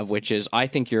problem they have, which is, I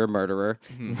think you're a murderer.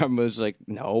 Robin was like,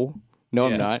 no,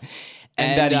 I'm not.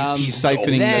 and that he's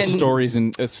siphoning then-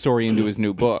 the story into his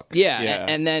new book. Yeah,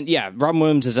 and then Robin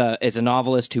Williams is a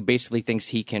novelist who basically thinks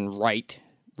he can write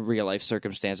real life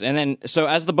circumstances. And then, so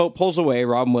as the boat pulls away,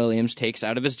 Robin Williams takes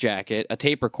out of his jacket a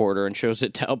tape recorder and shows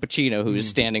it to Al Pacino, who is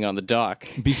standing on the dock.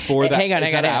 Before that, hang on,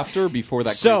 is that after or before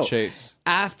that great chase?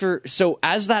 So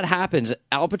as that happens,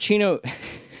 Al Pacino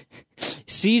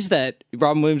sees that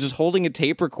Robin Williams is holding a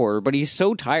tape recorder, but he's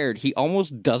so tired he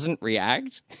almost doesn't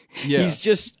react. Yeah. He's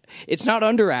just, it's not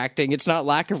underacting, it's not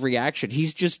lack of reaction.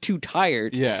 He's just too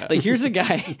tired. Yeah. Like, here's a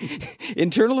guy,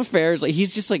 internal affairs, like,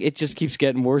 he's just like, it just keeps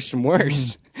getting worse and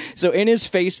worse. So in his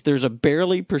face, there's a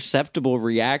barely perceptible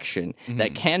reaction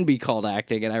that can be called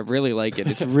acting, and I really like it.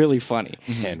 It's really funny.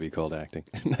 Can be called acting.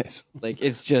 Nice. Like,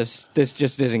 this just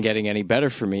isn't getting any better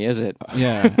for me, is it?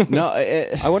 Yeah. No.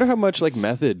 I wonder how much like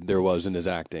method there was in his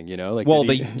acting. Like Well, did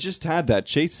they he- just had that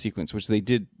chase sequence, which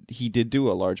he did do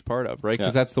a large part of, right?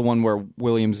 Because Yeah. that's the one where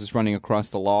Williams is running across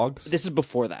the logs. This is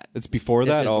before that. It's before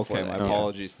This that? is Oh, before okay, that, my yeah.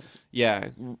 apologies. Yeah,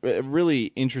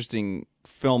 really interesting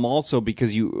film also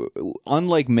because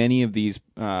unlike many of these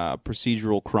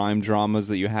procedural crime dramas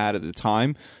that you had at the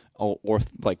time, or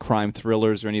like crime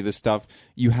thrillers or any of this stuff,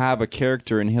 you have a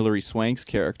character in Hilary Swank's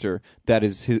character that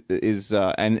is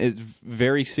and it's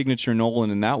very signature Nolan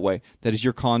in that way, that is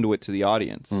your conduit to the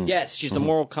audience. Yes, she's the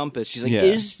moral compass. She's like, Yeah.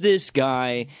 is this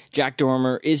guy, Jack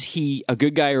Dormer, is he a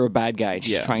good guy or a bad guy? And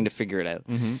she's Yeah. trying to figure it out.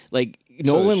 Like,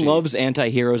 Nolan loves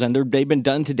anti-heroes, and they've been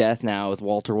done to death now with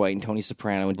Walter White and Tony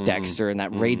Soprano and Dexter and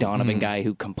that Ray Donovan guy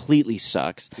who completely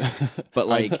sucks. But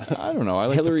like, I don't know. I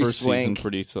like Hilary the first season Swank,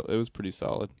 pretty. It was pretty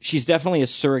solid. she's definitely a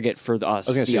surrogate for us.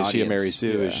 I was going to say, is she a Mary audience.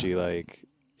 Sue? Is she like,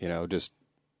 just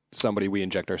somebody we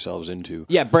inject ourselves into?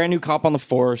 Yeah, brand new cop on the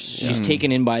force. She's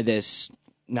taken in by this.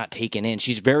 Not taken in.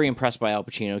 She's very impressed by Al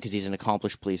Pacino because he's an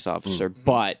accomplished police officer,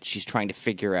 but she's trying to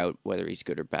figure out whether he's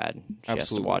good or bad. She has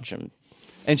to watch him.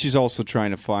 And she's also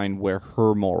trying to find where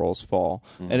her morals fall.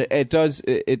 And it does.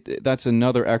 That's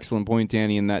another excellent point,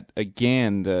 Danny. In that,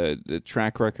 again, the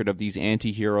track record of these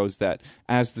anti-heroes that,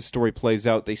 as the story plays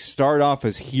out, they start off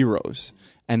as heroes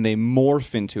and they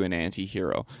morph into an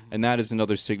anti-hero. And that is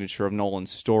another signature of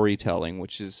Nolan's storytelling,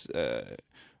 which is.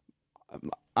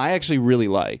 I actually really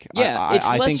like. Yeah,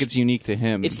 I think it's unique to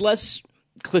him. It's less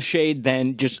cliched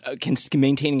than just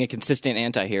maintaining a consistent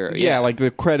anti-hero. Yeah, like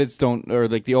the credits don't, or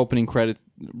like the opening credit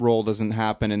roll doesn't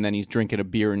happen, and then he's drinking a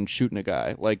beer and shooting a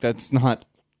guy. Like that's not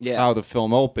how the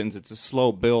film opens. It's a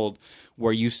slow build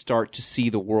where you start to see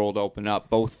the world open up,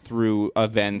 both through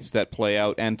events that play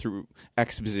out and through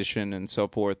exposition and so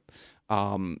forth.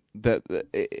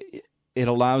 It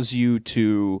allows you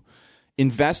to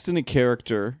invest in a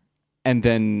character and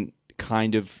then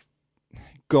kind of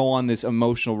go on this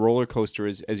emotional roller coaster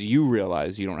as you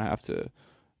realize you don't have to,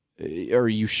 or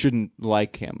you shouldn't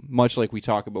like him. Much like we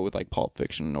talk about with like Pulp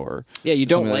Fiction or you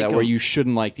don't like like that, him. where you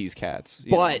shouldn't like these cats.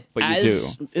 But you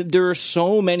do. There are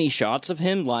so many shots of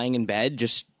him lying in bed,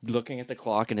 just looking at the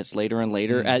clock, and it's later and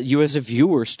later. You, as a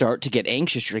viewer, start to get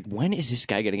anxious. You're like, when is this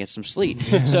guy going to get some sleep?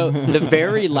 So the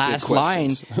very last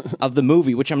line of the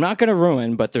movie, which I'm not going to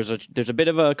ruin, but there's a bit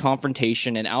of a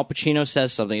confrontation, and Al Pacino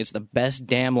says something. It's the best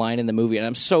damn line in the movie, and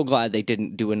I'm so glad they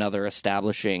didn't do another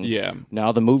establishing.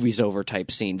 Now the movie's over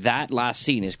type scene. That last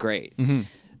scene is great.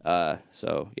 I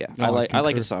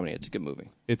like Insomnia. It's a good movie.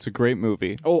 It's a great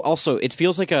movie. Oh, also, it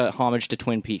feels like a homage to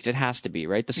Twin Peaks. It has to be,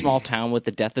 right? The small town with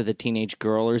the death of the teenage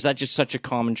girl, or is that just such a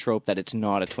common trope that it's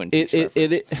not a Twin Peaks reference?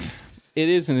 It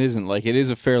is and isn't. Like, it is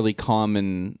a fairly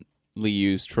commonly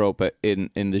used trope in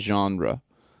the genre,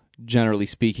 generally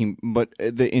speaking. But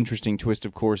the interesting twist,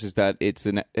 of course, is that it's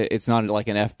not like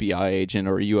an FBI agent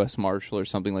or a U.S. Marshal or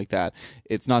something like that.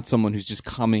 It's not someone who's just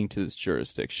coming to this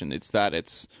jurisdiction. It's that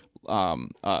it's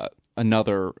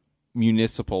another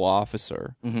municipal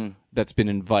officer that's been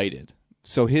invited.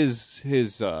 So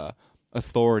his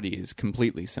authority is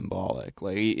completely symbolic.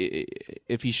 Like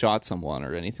if he shot someone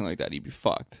or anything like that, he'd be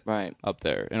fucked right up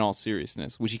there. In all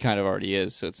seriousness, which he kind of already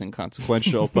is, so it's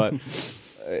inconsequential. But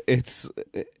it's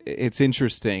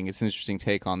interesting. It's an interesting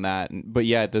take on that. But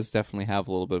yeah, it does definitely have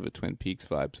a little bit of a Twin Peaks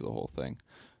vibe to the whole thing.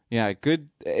 Yeah, good.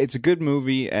 It's a good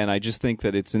movie, and I just think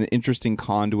that it's an interesting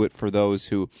conduit for those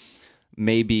who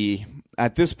maybe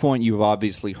at this point you've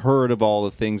obviously heard of all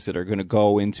the things that are going to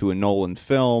go into a Nolan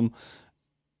film.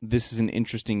 This is an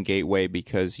interesting gateway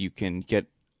because you can get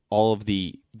all of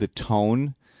the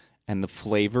tone and the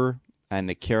flavor and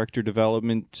the character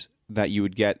development that you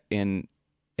would get in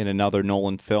another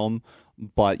Nolan film,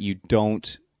 but you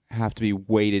don't have to be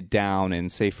weighted down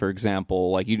and, say, for example,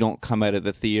 like you don't come out of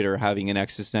the theater having an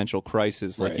existential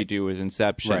crisis like you do with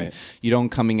Inception. Right. You don't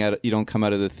come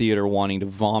out of the theater wanting to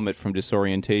vomit from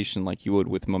disorientation like you would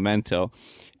with Memento.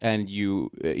 And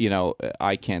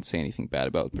I can't say anything bad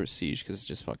about Prestige because it's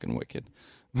just fucking wicked.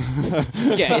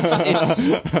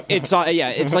 It's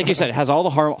like you said, it has all the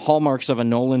hallmarks of a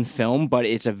Nolan film, but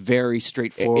it's a very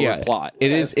straightforward plot.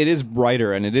 It is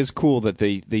brighter, and it is cool that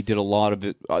they did a lot of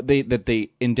it. That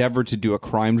they endeavored to do a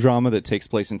crime drama that takes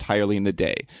place entirely in the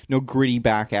day. No gritty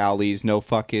back alleys, no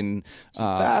fucking.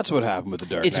 That's what happened with the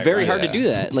Dark Knight. It's very hard to Rises. do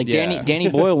that. Like Danny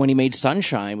Boyle, when he made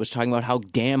Sunshine, was talking about how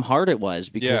damn hard it was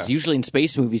because usually in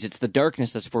space movies it's the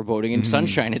darkness that's foreboding, in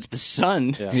Sunshine it's the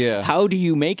sun. Yeah. How do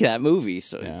you make that movie?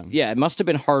 So it must have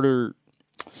been harder.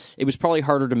 It was probably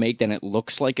harder to make than it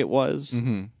looks like it was.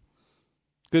 Mm-hmm.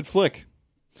 Good flick.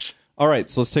 All right,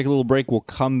 so let's take a little break. We'll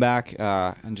come back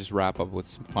and just wrap up with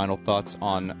some final thoughts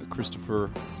on Christopher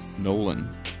Nolan,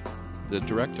 the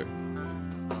director.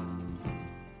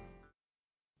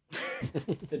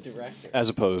 The director. As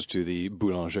opposed to the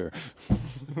boulanger.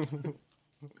 Is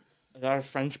that a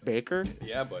French baker?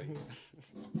 Yeah, buddy.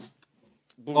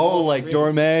 Oh, like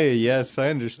Dorme. Yes,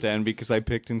 I understand because I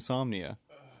picked Insomnia.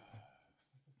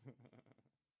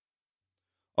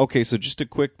 Okay, so just a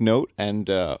quick note and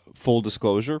full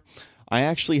disclosure. I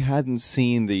actually hadn't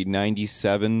seen the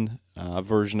 97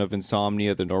 version of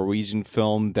Insomnia, the Norwegian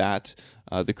film that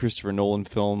the Christopher Nolan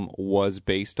film was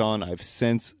based on. I've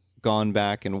since gone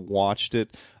back and watched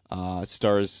it. It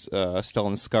stars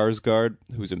Stellan Skarsgård,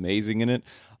 who's amazing in it.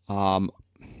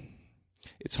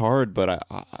 it's hard, but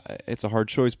it's a hard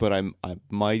choice. But I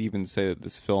might even say that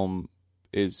this film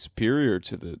is superior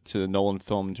to the Nolan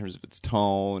film in terms of its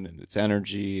tone and its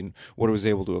energy and what it was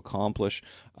able to accomplish.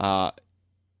 I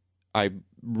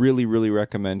really, really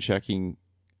recommend checking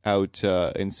out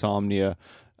Insomnia,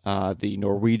 the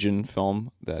Norwegian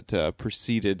film that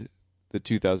preceded the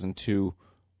 2002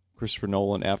 Christopher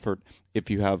Nolan effort, if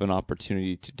you have an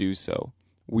opportunity to do so.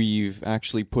 We've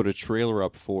actually put a trailer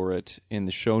up for it in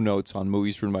the show notes on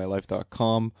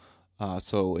moviesruinedmylife.com.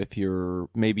 So if you're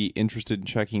maybe interested in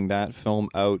checking that film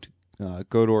out,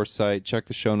 go to our site, check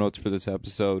the show notes for this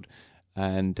episode,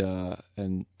 and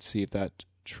see if that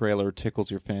trailer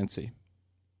tickles your fancy.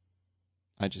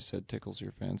 I just said tickles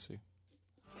your fancy.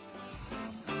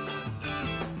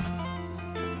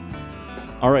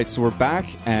 All right, so we're back,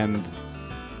 and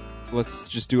let's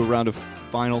just do a round of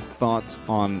final thoughts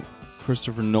on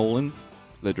Christopher Nolan,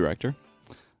 the director,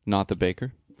 not the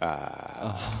baker.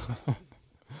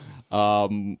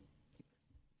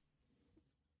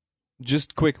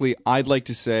 Just quickly, I'd like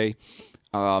to say,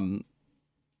 I've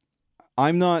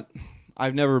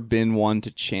never been one to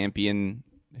champion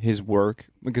his work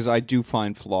because I do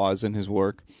find flaws in his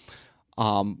work.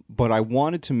 But I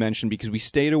wanted to mention, because we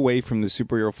stayed away from the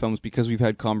superhero films because we've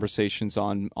had conversations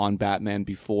on Batman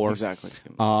before. Exactly.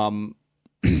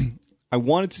 I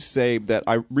wanted to say that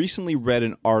I recently read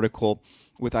an article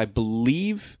with, I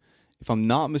believe, if I'm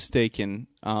not mistaken,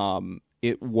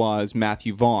 it was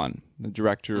Matthew Vaughn, the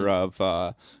director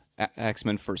of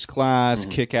X-Men First Class,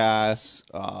 Kick-Ass.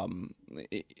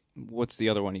 What's the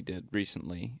other one he did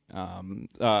recently?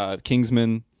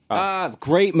 Kingsman.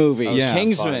 Great movie. Yeah,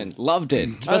 Kingsman. Loved it.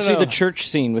 Especially the church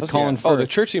scene with Colin Firth. Oh, the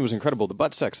church scene was incredible. The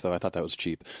butt sex, though, I thought that was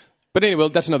cheap. But anyway,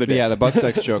 that's another day. Yeah, the butt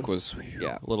sex joke was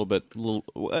a little bit,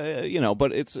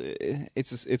 but it's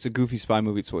a goofy spy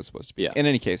movie. It's what it's supposed to be. Yeah. In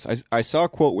any case, I saw a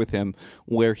quote with him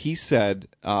where he said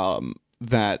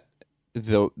that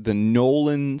the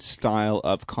Nolan style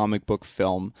of comic book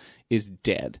film is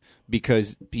dead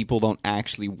because people don't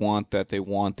actually want that. They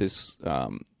want this,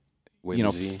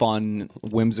 Whimsy. fun,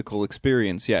 whimsical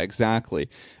experience. Yeah, exactly.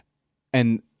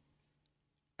 And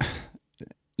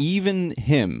even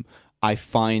him, I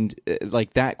find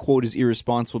like that quote is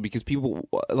irresponsible because people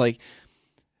like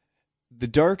The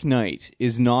Dark Knight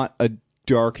is not a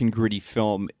dark and gritty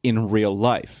film in real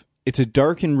life. It's a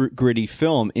dark and gritty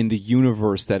film in the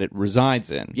universe that it resides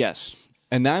in. Yes.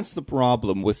 And that's the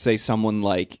problem with, say, someone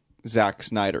like Zack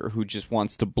Snyder, who just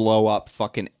wants to blow up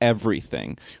fucking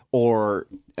everything, or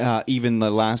even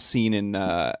the last scene in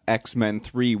X-Men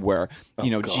 3 where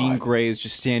Jean Grey is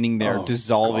just standing there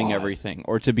dissolving everything.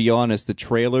 Or, to be honest, the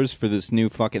trailers for this new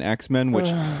fucking X-Men, which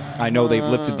I know they've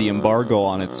lifted the embargo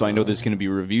on it, so I know there's going to be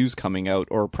reviews coming out,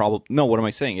 or probably no. What am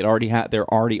I saying? There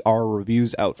already are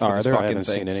reviews out for this there? fucking I haven't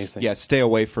thing. seen anything. Yeah, stay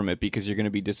away from it because you're going to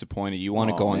be disappointed. You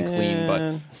want to go on clean,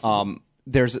 but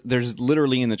there's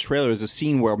literally in the trailer there's a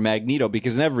scene where Magneto,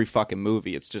 because in every fucking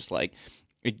movie it's just like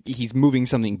he's moving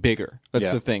something bigger.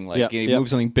 That's the thing. Like he moves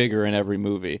something bigger in every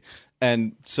movie,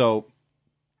 and so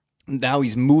now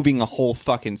he's moving a whole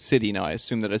fucking city. Now I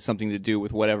assume that has something to do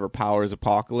with whatever powers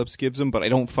Apocalypse gives him, but I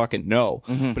don't fucking know.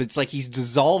 But it's like he's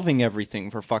dissolving everything,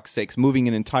 for fuck's sakes, moving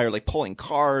an entire, like pulling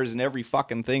cars and every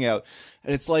fucking thing out,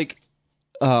 and it's like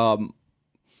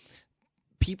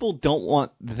people don't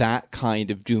want that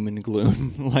kind of doom and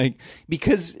gloom, like,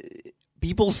 because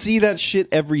people see that shit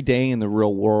every day in the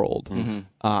real world. And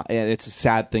it's a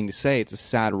sad thing to say. It's a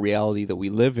sad reality that we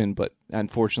live in, but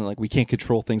unfortunately, like, we can't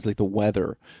control things like the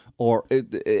weather or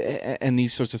and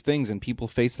these sorts of things, and people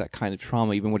face that kind of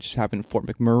trauma, even what just happened in Fort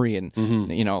McMurray, and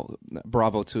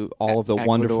bravo to all of the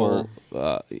Ecuador.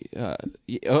 wonderful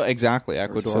exactly,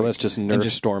 Ecuador. So let's just nerf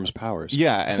Storm's powers.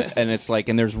 Yeah, and it's like,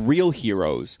 and there's real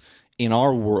heroes in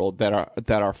our world that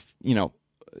are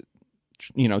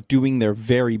doing their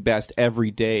very best every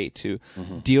day to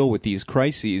deal with these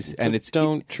crises, and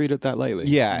don't treat it that lightly.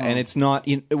 Yeah, and it's not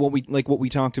what we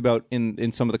talked about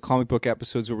in some of the comic book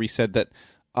episodes where we said that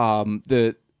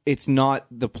it's not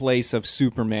the place of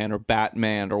Superman or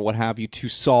Batman or what have you to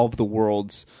solve the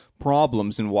world's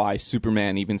problems, and why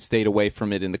Superman even stayed away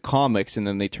from it in the comics, and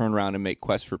then they turn around and make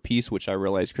Quest for Peace, which I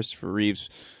realized Christopher Reeves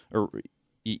wrote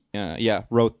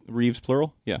Reeves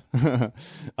plural,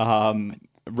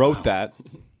 wrote that.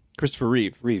 Christopher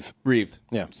Reeve,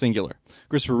 yeah, singular.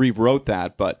 Christopher Reeve wrote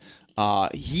that, but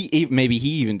he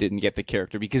even didn't get the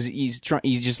character because he's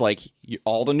just like,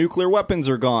 all the nuclear weapons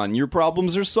are gone, your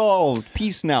problems are solved,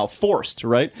 peace now, forced,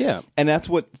 right? Yeah, and that's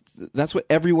what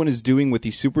everyone is doing with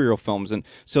these superhero films, and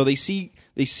so they see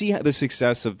the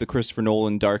success of the Christopher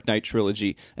Nolan Dark Knight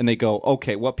trilogy, and they go,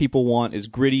 okay, what people want is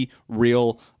gritty,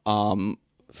 real,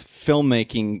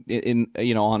 filmmaking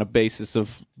in on a basis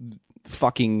of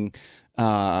fucking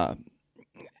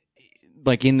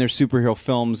like in their superhero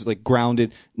films, like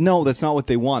grounded. No, that's not what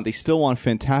they want. They still want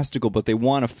fantastical, but they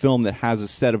want a film that has a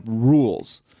set of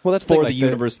rules. Well, that's for the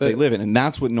universe they live in, and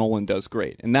that's what Nolan does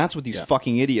great, and that's what these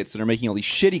fucking idiots that are making all these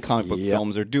shitty comic book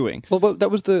films are doing. Well, but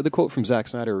that was the quote from Zack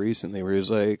Snyder recently, where he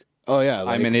was like, "Oh yeah,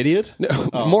 like, I'm an idiot."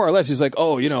 More or less, he's like,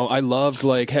 "Oh, I loved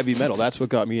like heavy metal. That's what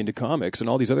got me into comics, and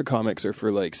all these other comics are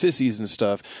for like sissies and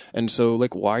stuff. And so,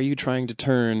 like, why are you trying to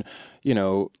turn,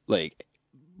 like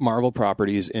Marvel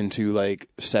properties into like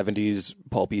 70s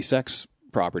pulpy sex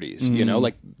properties?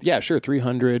 Like, yeah, sure,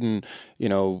 300 and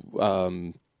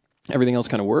everything else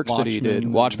kind of works that he did.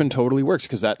 Watchmen totally works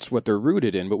because that's what they're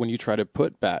rooted in. But when you try to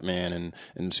put Batman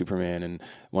and Superman and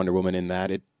Wonder Woman in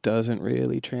that, it doesn't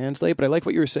really translate. But I like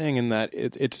what you were saying in that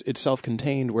it's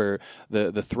self-contained, where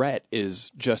the threat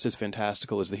is just as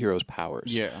fantastical as the hero's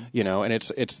powers. Yeah. And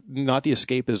it's not the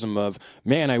escapism of,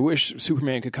 man, I wish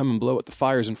Superman could come and blow out the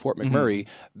fires in Fort McMurray.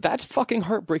 That's fucking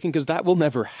heartbreaking because that will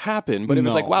never happen. But if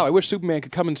it's like, wow, I wish Superman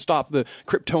could come and stop the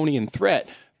Kryptonian threat,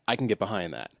 I can get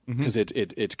behind that because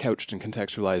it's couched and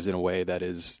contextualized in a way that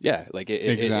is,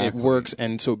 it works,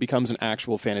 and so it becomes an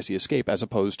actual fantasy escape as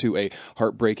opposed to a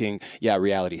heartbreaking,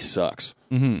 reality sucks.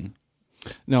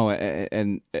 No,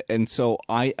 and so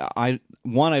I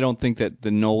don't think that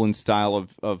the Nolan style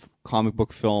of comic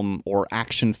book film or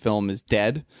action film is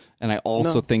dead, and I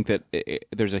also think that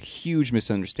there's a huge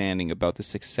misunderstanding about the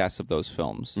success of those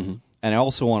films. And I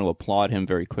also want to applaud him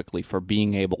very quickly for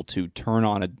being able to turn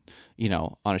on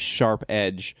a sharp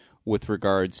edge with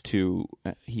regards to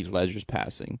Heath Ledger's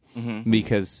passing,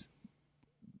 because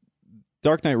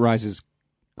Dark Knight Rises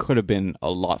could have been a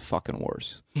lot fucking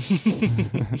worse.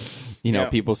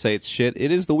 People say it's shit.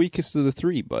 It is the weakest of the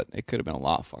three, but it could have been a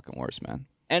lot fucking worse, man.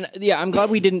 And I'm glad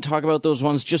we didn't talk about those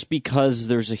ones just because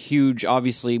there's a huge,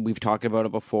 obviously we've talked about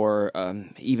it before,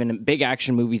 even big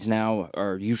action movies now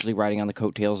are usually riding on the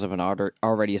coattails of an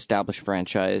already established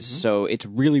franchise. So it's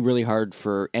really, really hard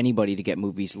for anybody to get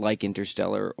movies like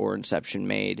Interstellar or Inception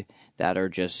made that are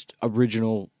just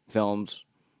original films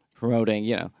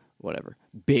promoting, whatever,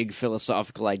 big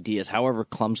philosophical ideas, however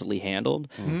clumsily handled.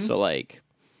 So like,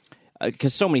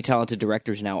 because so many talented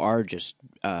directors now are just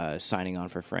signing on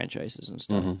for franchises and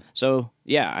stuff. So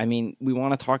yeah, I mean, we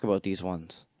want to talk about these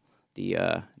ones,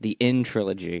 the In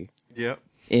trilogy. Yep.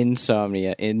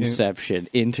 Insomnia, Inception,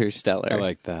 Interstellar. I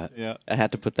like that. Yeah. I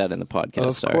had to put that in the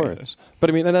podcast. Of course.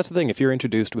 But I mean, and that's the thing. If you're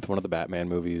introduced with one of the Batman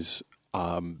movies,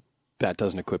 that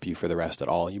doesn't equip you for the rest at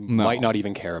all. You might not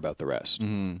even care about the rest.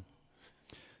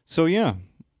 So yeah,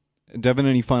 Devin,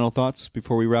 any final thoughts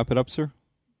before we wrap it up, sir?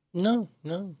 No.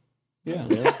 Yeah.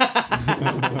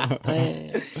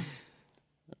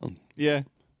 Yeah.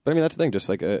 But I mean, that's the thing. Just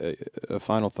like a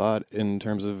final thought in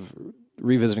terms of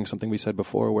revisiting something we said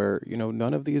before, where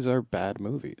none of these are bad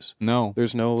movies. No,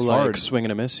 there's no swing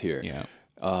and a miss here. Yeah.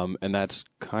 And that's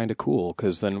kind of cool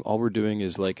because then all we're doing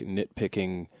is like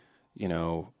nitpicking.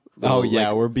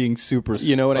 We're being super.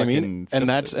 You know what I mean? And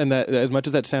that as much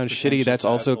as that sounds shitty, that's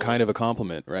also kind of a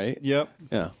compliment, right? Yep.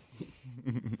 Yeah.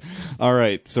 All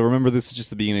right. So remember, this is just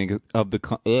the beginning of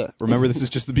the. Remember, this is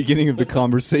just the beginning of the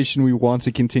conversation. We want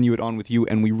to continue it on with you,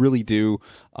 and we really do.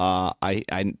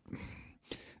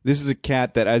 This is a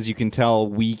cat that, as you can tell,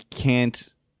 we can't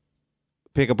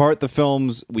pick apart the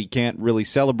films. We can't really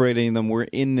celebrate any of them. We're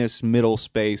in this middle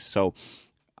space. So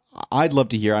I'd love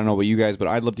to hear. I don't know about you guys, but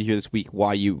I'd love to hear this week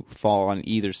why you fall on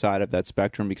either side of that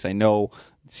spectrum, because I know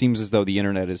it seems as though the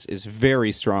internet is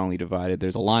very strongly divided.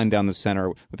 There's a line down the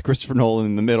center with Christopher Nolan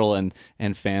in the middle and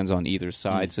fans on either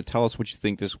side. So tell us what you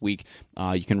think this week.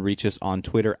 You can reach us on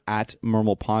Twitter at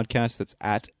Mermal Podcast. That's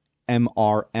at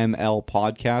MRML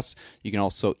Podcast. You can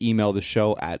also email the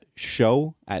show at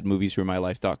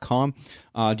moviesruinmylife.com.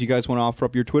 Do you guys want to offer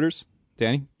up your Twitters?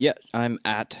 Danny? Yeah, I'm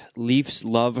at Leafs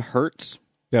Love Hurts.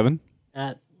 Devin?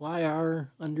 At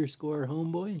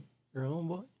YR_homeboy or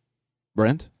homeboy.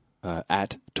 Brent?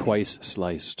 At Twice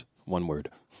Sliced, one word.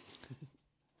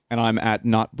 And I'm at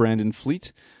Not Brandon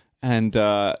Fleet. And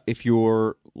if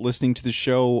you're listening to the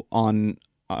show on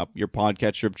your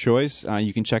podcatcher of choice,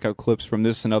 you can check out clips from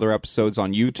this and other episodes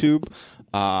on YouTube.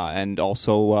 And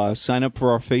also sign up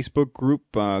for our Facebook group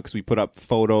because we put up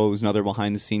photos and other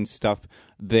behind-the-scenes stuff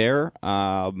there.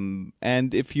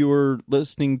 And if you're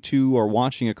listening to or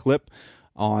watching a clip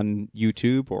on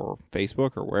YouTube or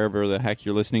Facebook or wherever the heck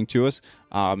you're listening to us,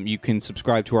 you can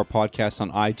subscribe to our podcast on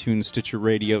iTunes, Stitcher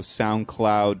Radio,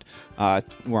 SoundCloud.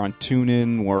 We're on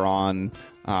TuneIn. We're on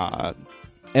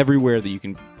everywhere that you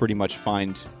can pretty much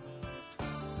find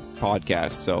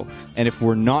podcast. So, and if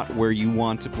we're not where you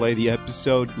want to play the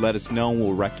episode, let us know.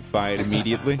 We'll rectify it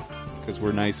immediately because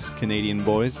we're nice Canadian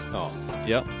boys. Oh,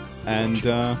 Yep. And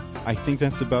I think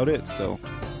that's about it. So,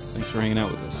 thanks for hanging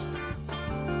out with us.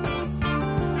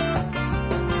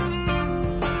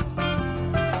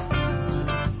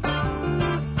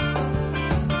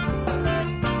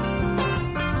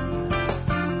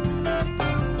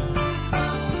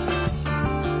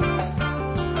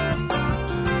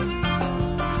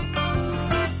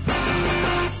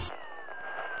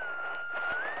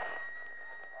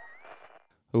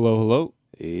 Hello, hello.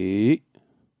 hey.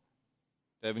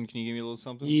 Devin, can you give me a little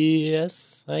something?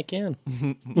 Yes, I can.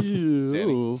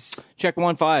 Check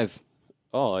 1-5.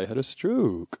 Oh, I had a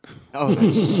stroke. Oh,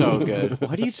 that's so good.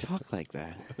 Why do you talk like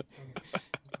that?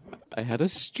 I had a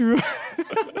stroke.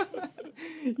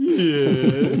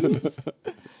 Yes.